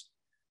catheters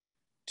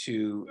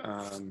to,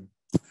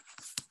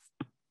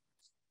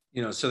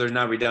 so they're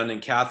not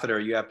redundant catheter.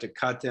 You have to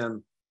cut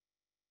them.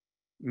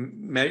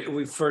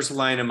 We first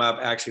line them up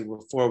actually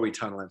before we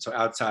tunnel it, so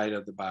outside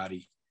of the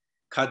body.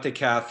 Cut the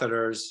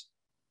catheters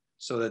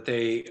so that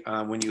they,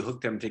 when you hook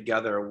them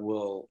together,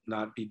 will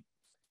not be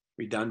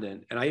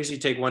redundant. And I usually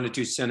take 1 to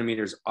 2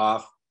 centimeters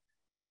off,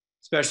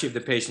 especially if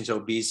the patient's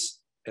obese,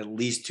 at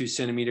least 2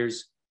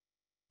 centimeters,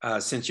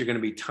 since you're going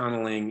to be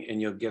tunneling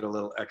and you'll get a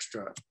little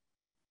extra.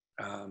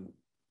 And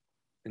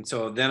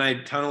so then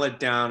I tunnel it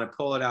down, I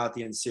pull it out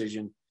the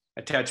incision,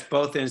 attach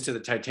both ends to the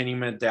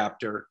titanium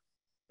adapter.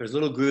 There's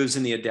little grooves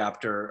in the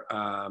adapter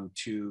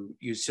to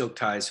use silk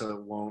ties so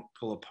it won't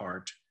pull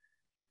apart.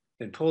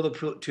 Then pull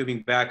the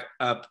tubing back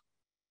up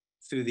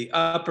through the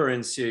upper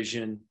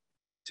incision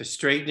to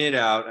straighten it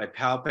out. I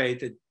palpate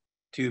the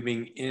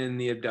tubing in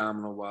the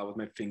abdominal wall with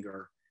my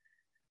finger.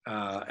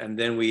 And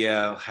then we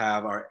have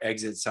our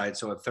exit site,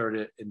 so a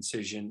third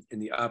incision in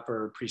the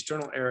upper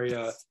presternal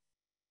area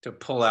to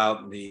pull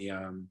out the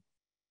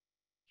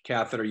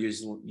catheter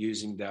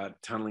using that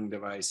tunneling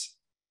device.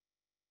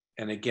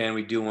 And again,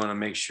 we do want to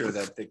make sure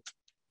that the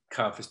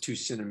cuff is 2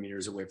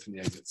 centimeters away from the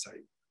exit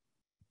site.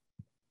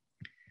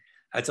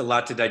 That's a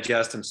lot to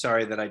digest. I'm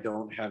sorry that I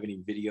don't have any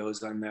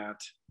videos on that,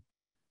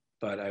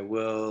 but I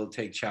will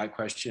take chat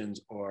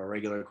questions or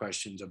regular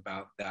questions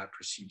about that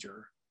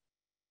procedure.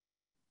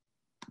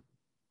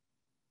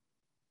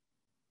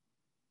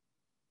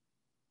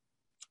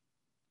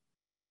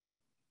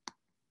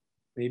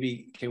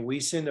 Maybe, can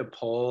we send a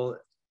poll,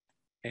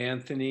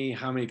 Anthony,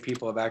 how many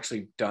people have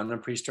actually done a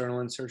presternal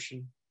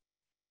insertion?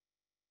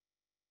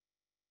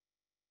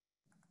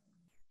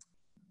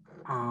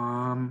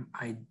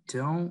 I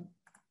don't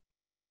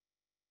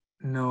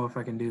know if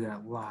I can do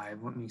that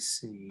live. Let me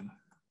see.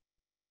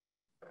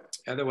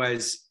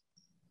 Otherwise,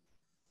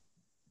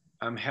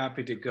 I'm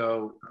happy to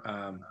go.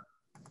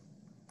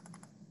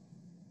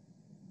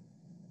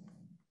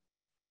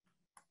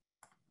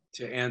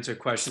 To answer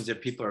questions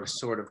if people are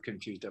sort of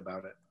confused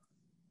about it.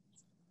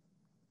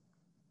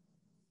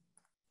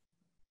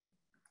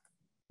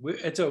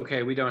 It's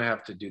okay, we don't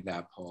have to do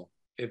that poll.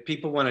 If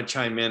people want to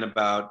chime in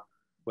about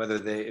whether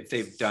if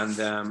they've done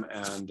them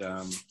and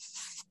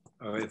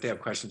or if they have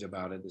questions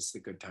about it, this is a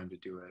good time to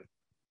do it.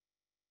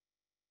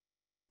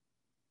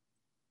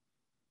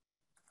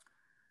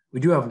 We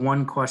do have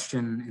one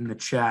question in the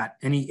chat.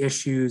 Any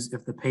issues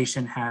if the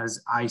patient has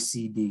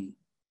ICD?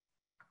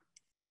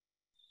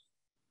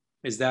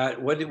 Is that,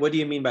 what do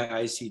you mean by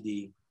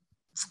ICD?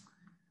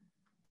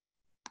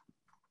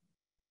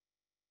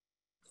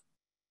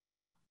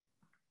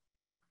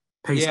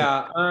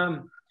 Yeah,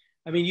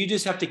 I mean, you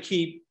just have to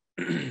keep,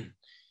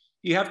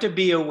 you have to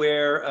be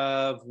aware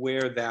of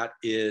where that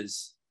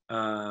is.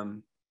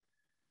 And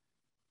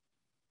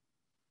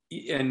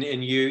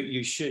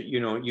you should, you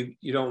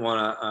don't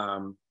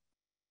want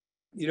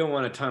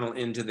to tunnel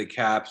into the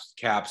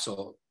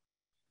capsule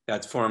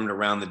that's formed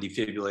around the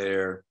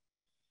defibrillator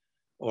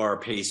or a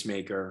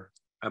pacemaker.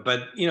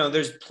 But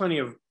there's plenty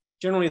of,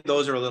 generally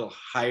those are a little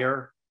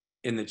higher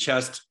in the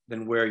chest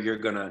than where you're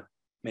gonna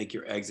make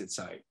your exit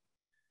site.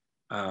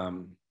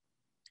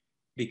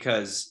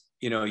 Because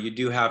you know, you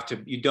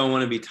don't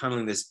want to be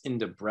tunneling this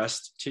into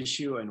breast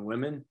tissue in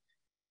women.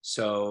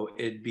 So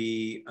it'd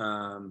be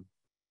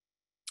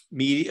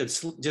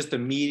it's just the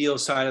medial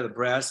side of the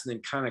breast and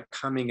then kind of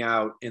coming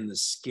out in the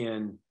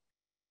skin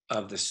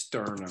of the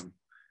sternum,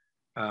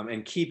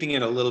 and keeping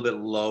it a little bit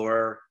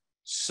lower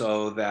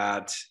so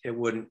that it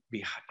wouldn't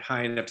be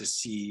high enough to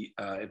see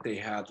if they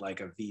had like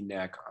a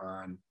V-neck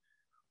on,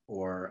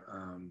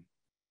 or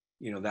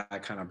you know,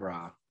 that kind of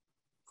bra.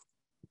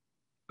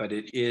 But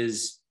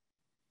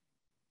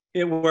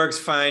it works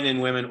fine in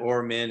women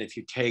or men if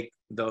you take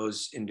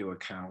those into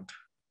account.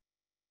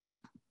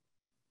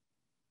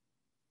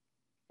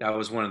 That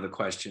was one of the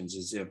questions,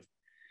 is if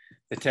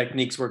the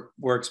techniques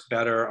works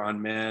better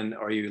on men,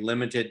 or are you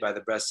limited by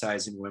the breast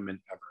size in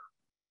women ever?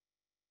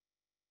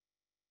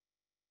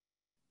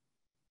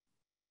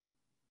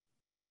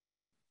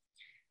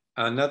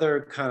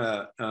 Another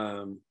kind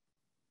of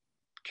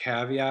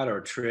caveat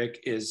or trick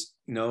is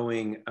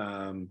knowing,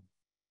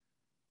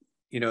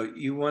 you know,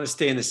 you want to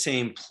stay in the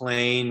same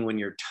plane when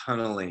you're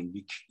tunneling.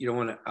 You don't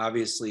want to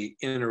obviously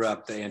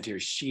interrupt the anterior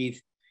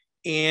sheath,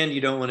 and you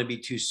don't want to be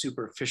too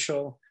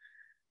superficial,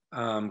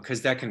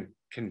 because that can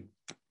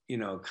you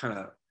know, kind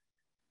of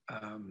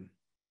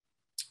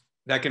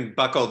that can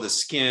buckle the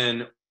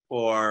skin,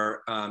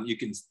 or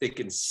they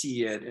can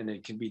see it and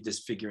it can be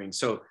disfiguring.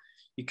 So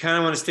you kind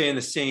of want to stay in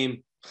the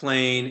same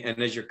plane,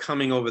 and as you're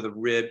coming over the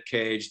rib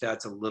cage,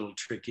 that's a little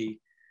tricky.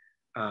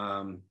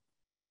 But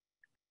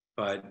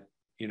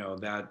you know,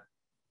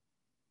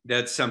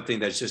 that's something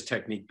that's just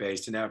technique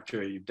based, and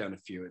after you've done a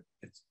few,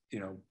 it's,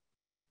 you know,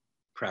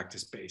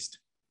 practice based.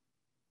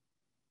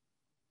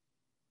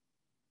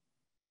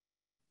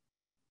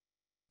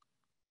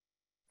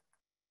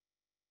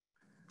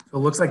 So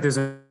it looks like there's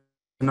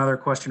another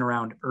question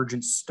around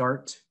urgent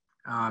start.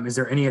 Is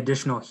there any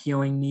additional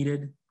healing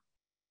needed?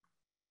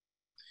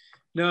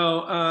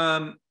 No,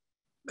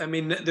 I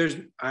mean, there's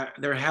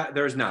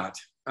not.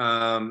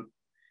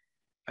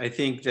 I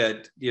think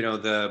that, you know,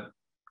 the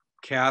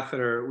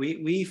catheter,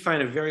 we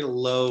find a very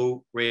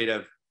low rate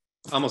of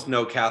almost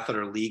no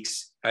catheter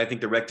leaks. I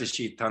think the rectus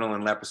sheath tunnel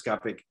and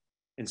laparoscopic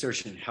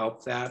insertion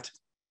help that.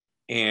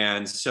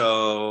 And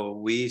so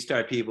we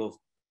start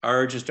people, our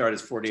urgent start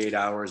is 48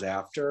 hours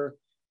after.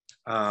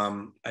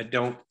 I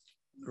don't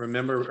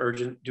remember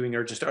doing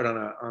urgent start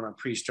on a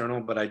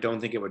presternal, but I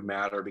don't think it would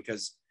matter,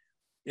 because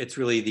it's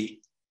really the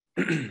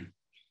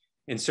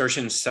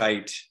insertion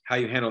site, how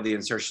you handle the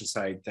insertion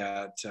site,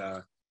 that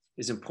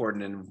is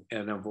important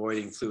in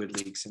avoiding fluid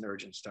leaks in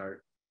urgent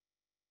start.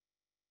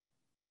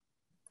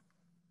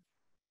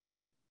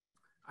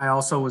 I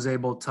also was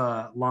able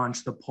to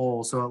launch the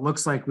poll. So it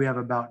looks like we have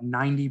about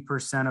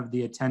 90% of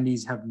the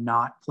attendees have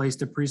not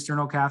placed a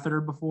presternal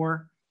catheter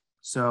before.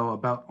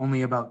 So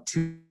only about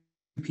 2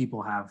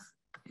 people have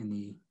in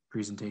the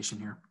presentation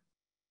here.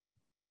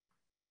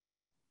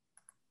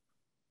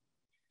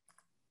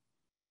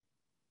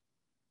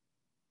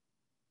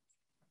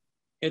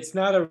 It's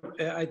not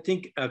I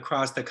think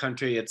across the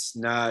country, it's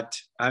not,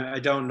 I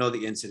don't know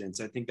the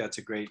incidence. I think that's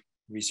a great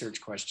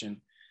research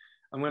question.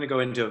 I'm going to go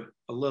into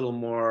a little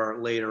more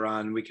later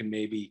on. We can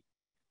maybe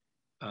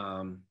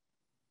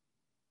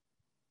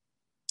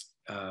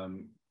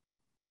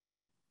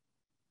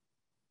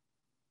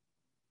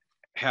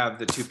have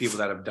the 2 people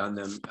that have done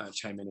them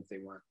chime in if they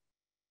want.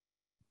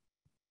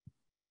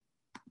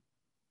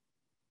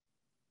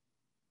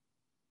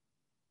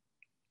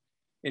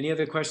 Any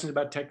other questions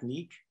about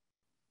technique?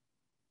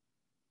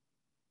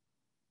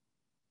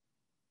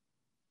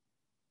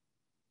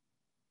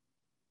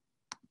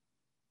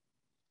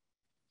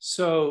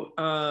 So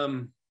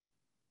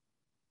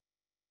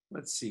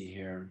let's see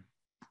here.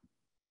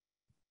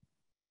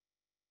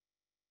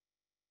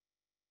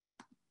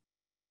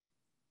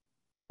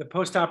 The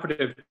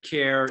postoperative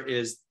care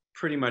is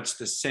pretty much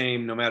the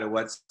same no matter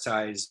what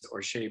size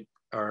or shape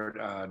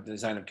or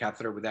design of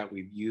catheter that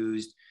we've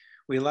used.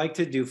 We like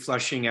to do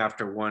flushing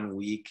after 1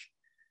 week.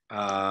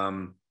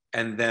 And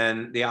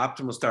then the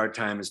optimal start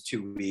time is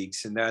 2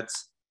 weeks. And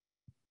that's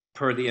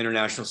per the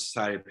International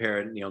Society of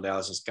Peritoneal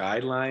Dialysis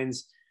guidelines.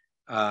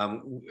 I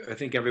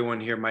think everyone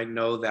here might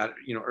know that,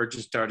 you know,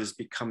 urgent start is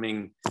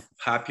becoming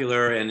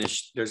popular, and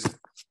there's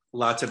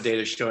lots of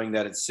data showing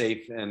that it's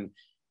safe and,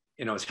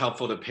 you know, it's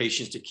helpful to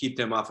patients to keep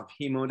them off of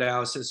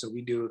hemodialysis. So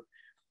we do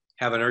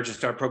have an urgent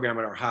start program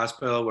at our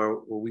hospital where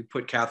we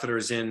put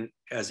catheters in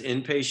as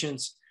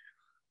inpatients.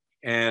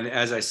 And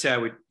as I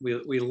said,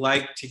 we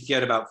like to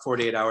get about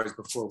 48 hours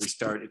before we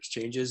start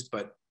exchanges,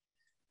 but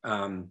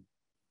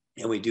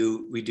and we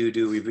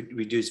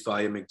reduce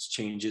volume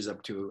exchanges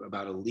up to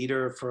about 1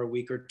 liter for a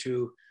week or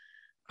 2.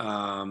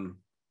 And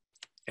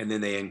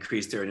then they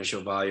increase their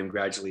initial volume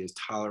gradually as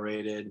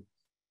tolerated.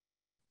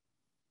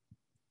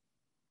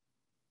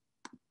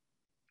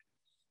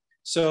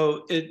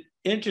 So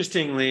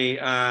interestingly,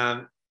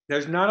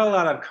 there's not a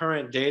lot of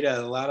current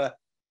data.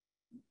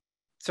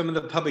 Some of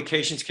the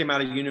publications came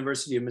out of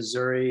University of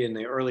Missouri in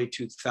the early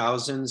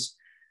 2000s.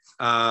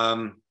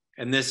 And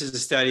this is a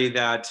study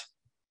that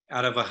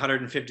out of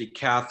 150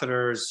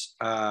 catheters,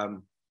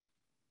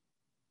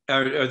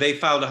 or they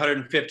followed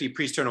 150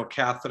 presternal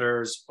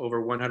catheters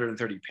over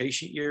 130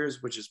 patient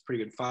years, which is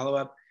pretty good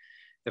follow-up.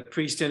 The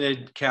presternal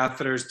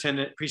catheters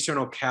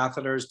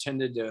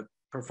tended to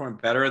perform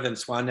better than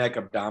swan neck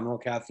abdominal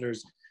catheters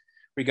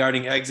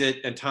regarding exit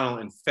and tunnel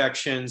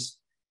infections.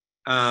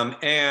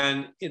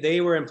 And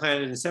they were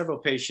implanted in several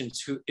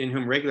patients in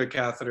whom regular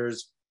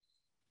catheters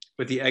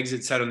with the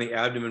exit site on the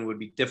abdomen would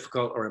be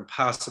difficult or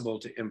impossible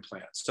to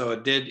implant. So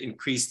it did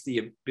increase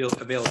the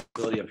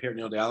availability of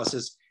peritoneal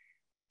dialysis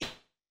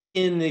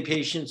in the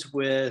patients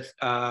with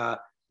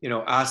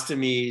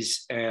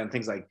ostomies and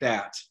things like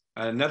that.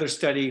 Another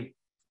study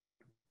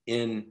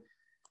in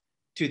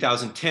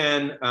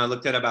 2010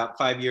 looked at about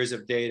 5 years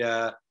of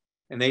data,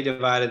 and they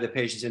divided the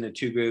patients into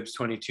two groups,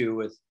 22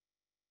 with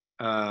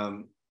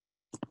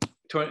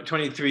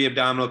 23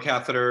 abdominal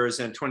catheters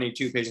and 21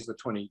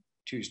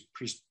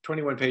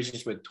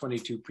 patients with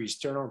 22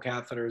 presternal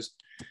catheters.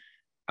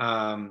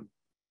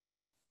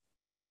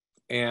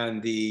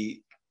 And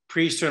the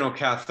presternal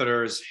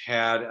catheters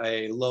had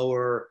a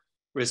lower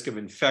risk of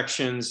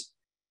infections.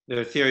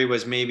 Their theory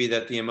was maybe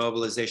that the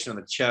immobilization of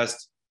the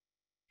chest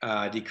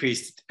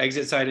decreased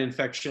exit site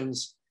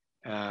infections.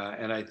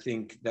 And I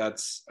think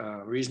that's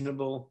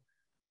reasonable.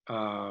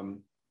 But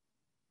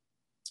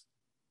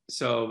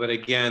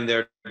again,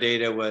 their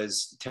data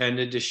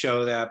tended to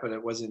show that, but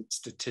it wasn't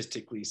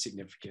statistically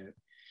significant.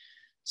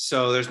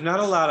 So there's not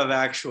a lot of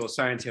actual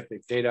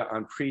scientific data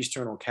on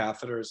presternal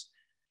catheters.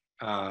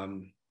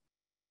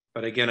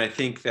 But again, I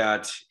think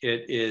that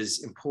it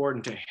is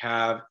important to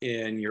have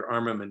in your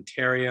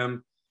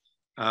armamentarium.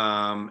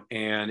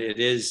 And it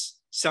is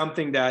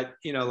something that,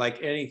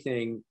 like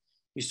anything,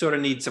 you sort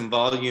of need some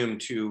volume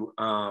to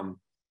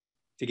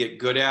get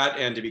good at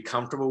and to be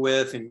comfortable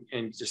with,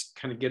 and just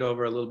kind of get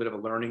over a little bit of a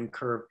learning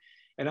curve.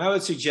 And I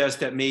would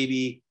suggest that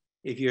maybe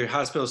if your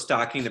hospital is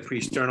stocking the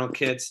presternal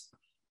kits,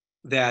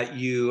 that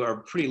you are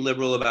pretty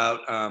liberal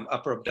about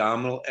upper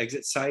abdominal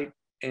exit site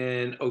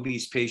in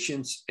obese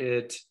patients.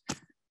 It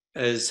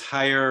is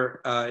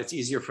higher, it's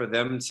easier for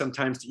them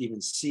sometimes to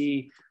even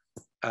see,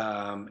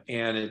 and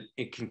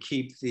it can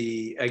keep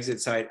the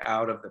exit site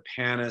out of the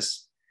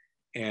pannus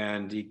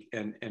and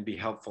be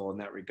helpful in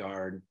that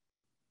regard.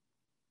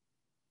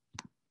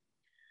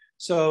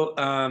 So,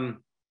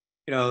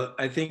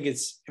 I think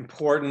it's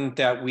important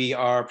that we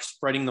are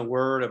spreading the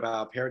word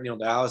about peritoneal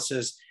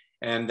dialysis,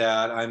 and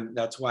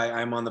that's why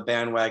I'm on the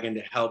bandwagon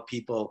to help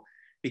people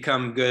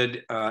become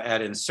good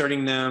at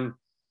inserting them.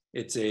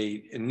 It's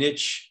a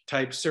niche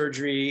type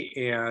surgery,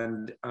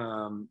 and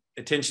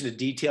attention to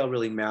detail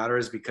really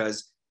matters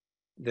because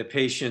the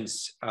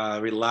patients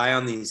rely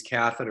on these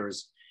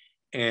catheters.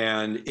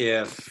 And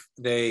if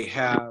they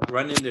have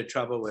run into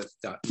trouble with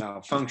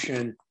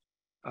malfunction,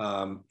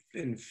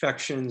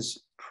 infections,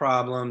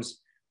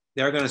 problems,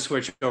 they're going to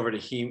switch over to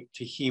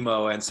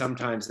hemo, and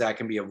sometimes that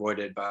can be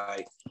avoided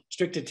by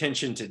strict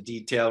attention to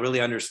detail, really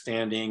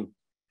understanding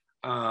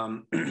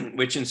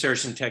which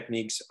insertion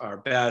techniques are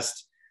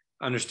best,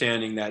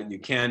 understanding that you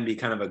can be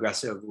kind of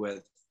aggressive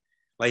with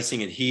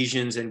lysing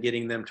adhesions and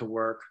getting them to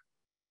work.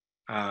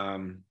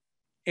 And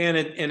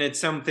it's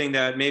something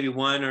that maybe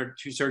one or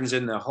two surgeons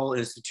in the whole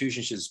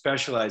institution should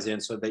specialize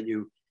in so that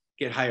you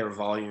get higher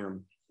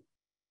volume.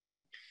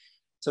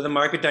 So the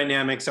market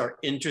dynamics are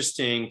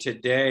interesting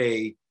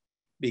today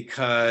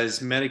because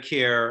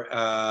Medicare,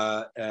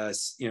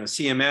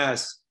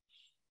 CMS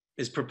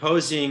is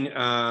proposing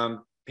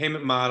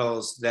payment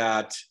models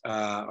that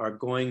are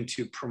going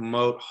to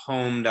promote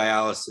home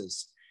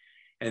dialysis.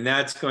 And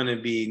that's going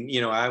to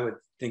be, I would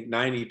think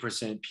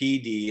 90%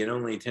 PD and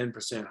only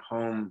 10%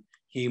 home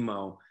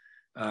hemo.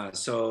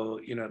 So,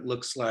 it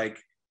looks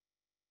like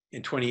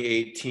in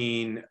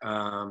 2018,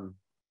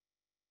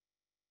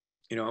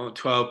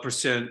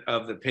 12%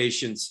 of the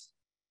patients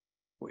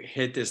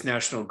hit this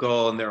national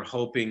goal, and they're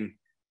hoping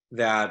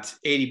that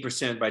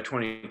 80% by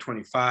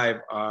 2025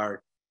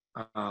 are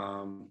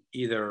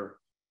either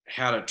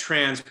had a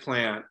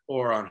transplant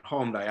or on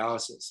home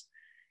dialysis.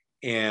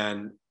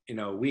 And,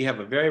 we have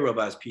a very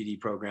robust PD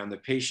program. The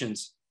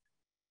patients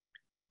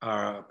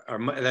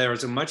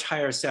there's a much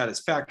higher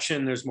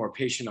satisfaction. There's more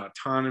patient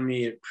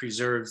autonomy. It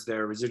preserves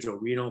their residual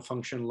renal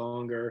function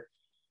longer.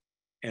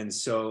 And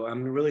so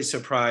I'm really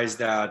surprised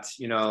that,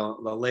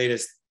 the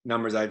latest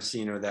numbers I've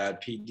seen are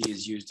that PD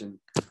is used in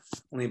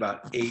only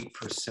about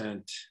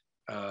 8%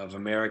 of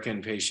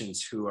American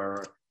patients who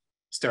are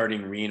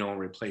starting renal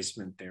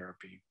replacement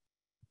therapy.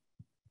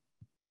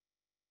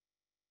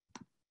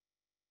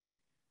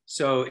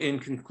 So in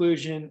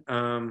conclusion,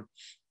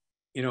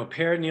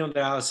 peritoneal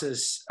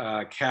dialysis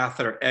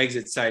catheter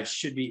exit sites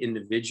should be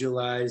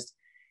individualized.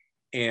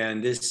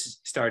 And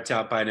this starts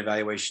out by an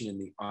evaluation in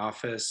the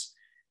office.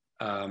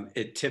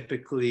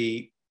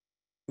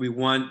 We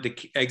want the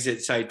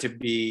exit site to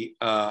be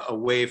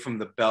away from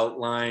the belt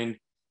line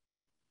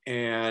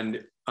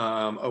and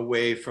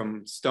away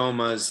from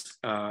stomas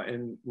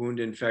and wound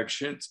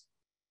infections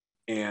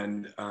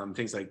and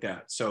things like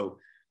that. So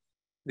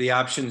the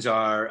options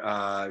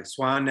are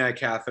swan neck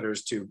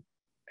catheters to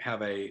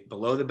have a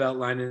below the belt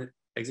line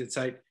exit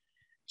site,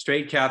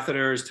 Straight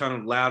catheters,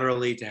 tunneled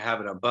laterally to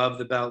have it above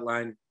the belt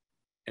line.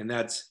 And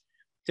that's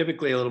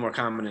typically a little more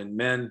common in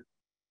men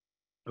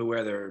who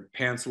wear their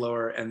pants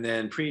lower. And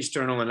then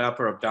presternal and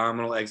upper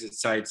abdominal exit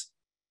sites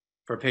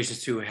for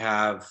patients who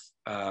have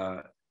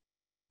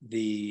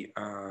the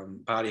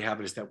body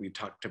habitus that we've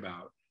talked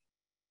about.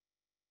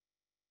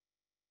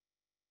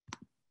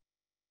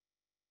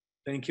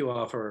 Thank you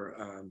all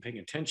for paying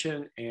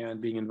attention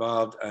and being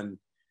involved. I'm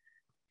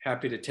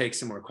happy to take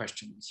some more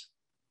questions.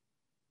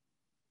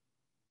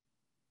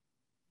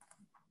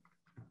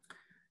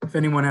 If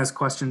anyone has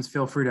questions,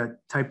 feel free to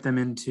type them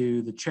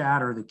into the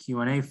chat or the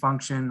Q&A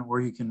function,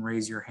 or you can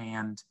raise your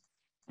hand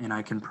and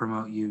I can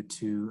promote you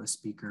to a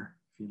speaker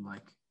if you'd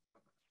like.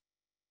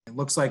 It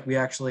looks like we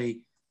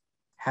actually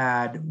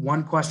had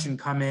one question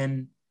come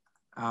in.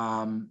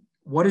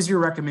 What is your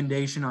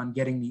recommendation on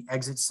getting the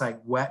exit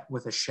site wet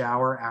with a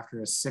shower after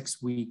a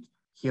 6-week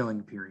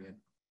healing period?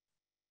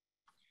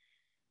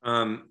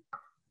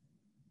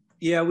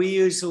 Yeah, we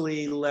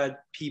usually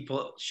let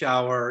people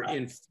shower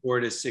in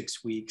 4 to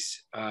 6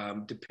 weeks,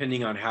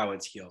 depending on how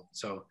it's healed.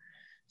 So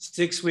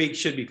 6 weeks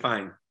should be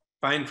fine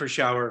for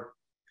shower.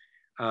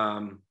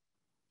 And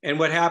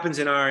what happens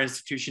in our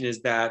institution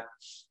is that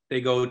they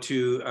go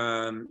to,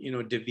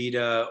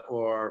 DeVita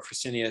or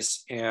Fresenius,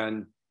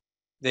 and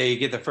they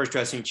get the first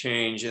dressing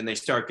change and they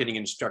start getting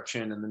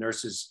instruction, and the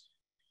nurses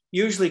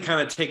usually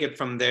kind of take it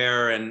from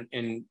there. And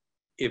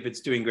if it's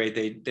doing great,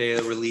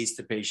 they release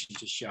the patient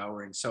to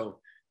showering.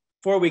 So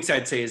 4 weeks,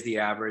 I'd say, is the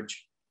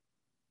average.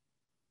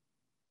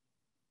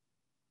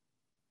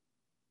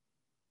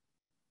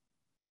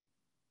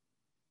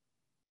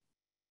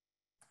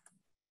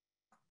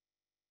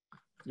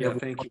 Yeah,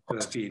 thank you for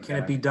the feedback. Can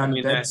it be done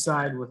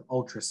bedside with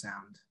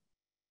ultrasound?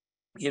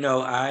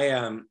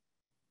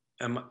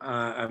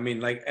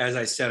 Like, as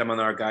I said, I'm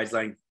on our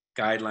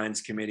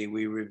guidelines committee.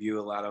 We review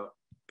a lot of,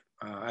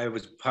 I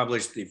was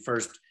published the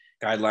first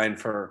guideline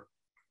for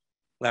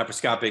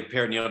laparoscopic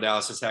peritoneal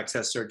dialysis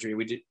access surgery.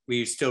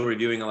 We're still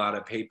reviewing a lot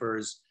of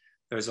papers.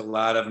 There's a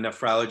lot of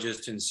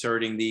nephrologists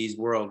inserting these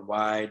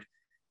worldwide,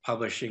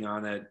 publishing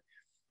on it.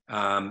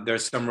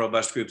 There's some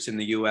robust groups in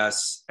the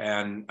US,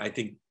 and I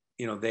think,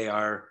 they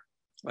are,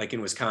 like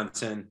in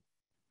Wisconsin,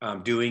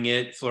 doing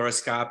it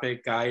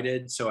fluoroscopic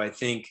guided. So I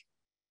think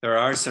there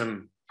are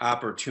some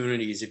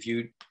opportunities. If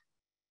you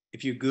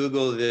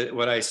Google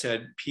what I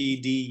said,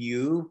 PD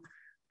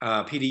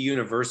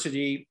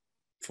University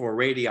for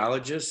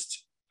radiologists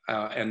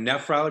and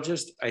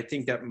nephrologists, I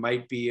think that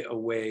might be a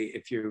way.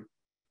 If you're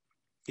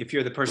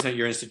the person at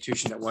your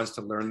institution that wants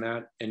to learn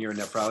that and you're a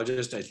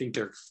nephrologist, I think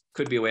there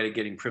could be a way to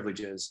getting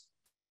privileges.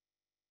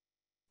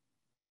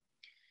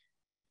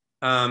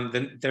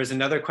 Then there's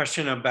another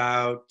question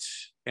about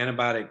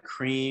antibiotic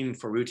cream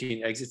for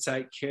routine exit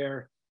site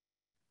care.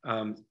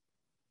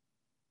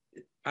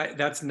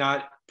 That's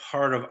not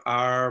part of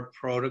our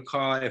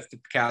protocol if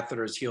the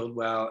catheter is healed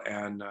well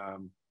and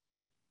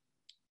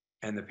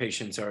the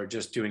patients are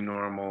just doing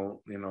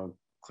normal,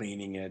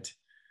 cleaning it.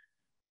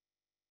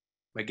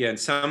 Again,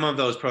 some of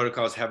those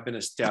protocols have been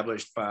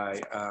established by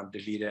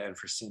DeVita and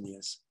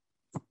Fresenius.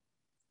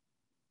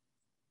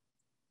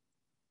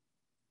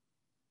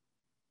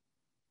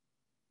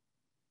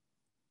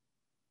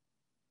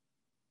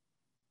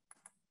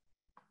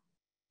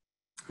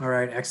 All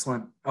right,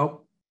 excellent.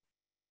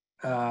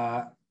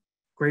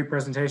 Great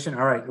presentation.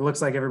 All right, it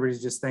looks like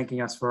everybody's just thanking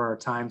us for our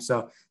time.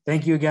 So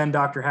thank you again,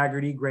 Dr.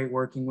 Haggerty. Great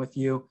working with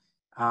you.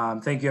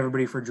 Thank you,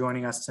 everybody, for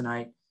joining us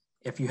tonight.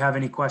 If you have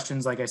any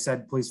questions, like I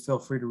said, please feel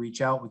free to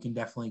reach out. We can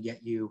definitely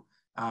get you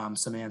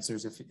some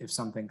answers if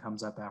something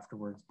comes up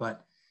afterwards.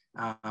 But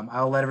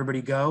I'll let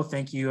everybody go.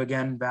 Thank you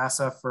again,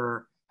 VASA,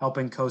 for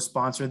helping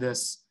co-sponsor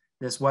this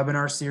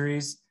webinar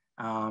series.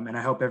 And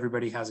I hope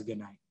everybody has a good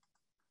night.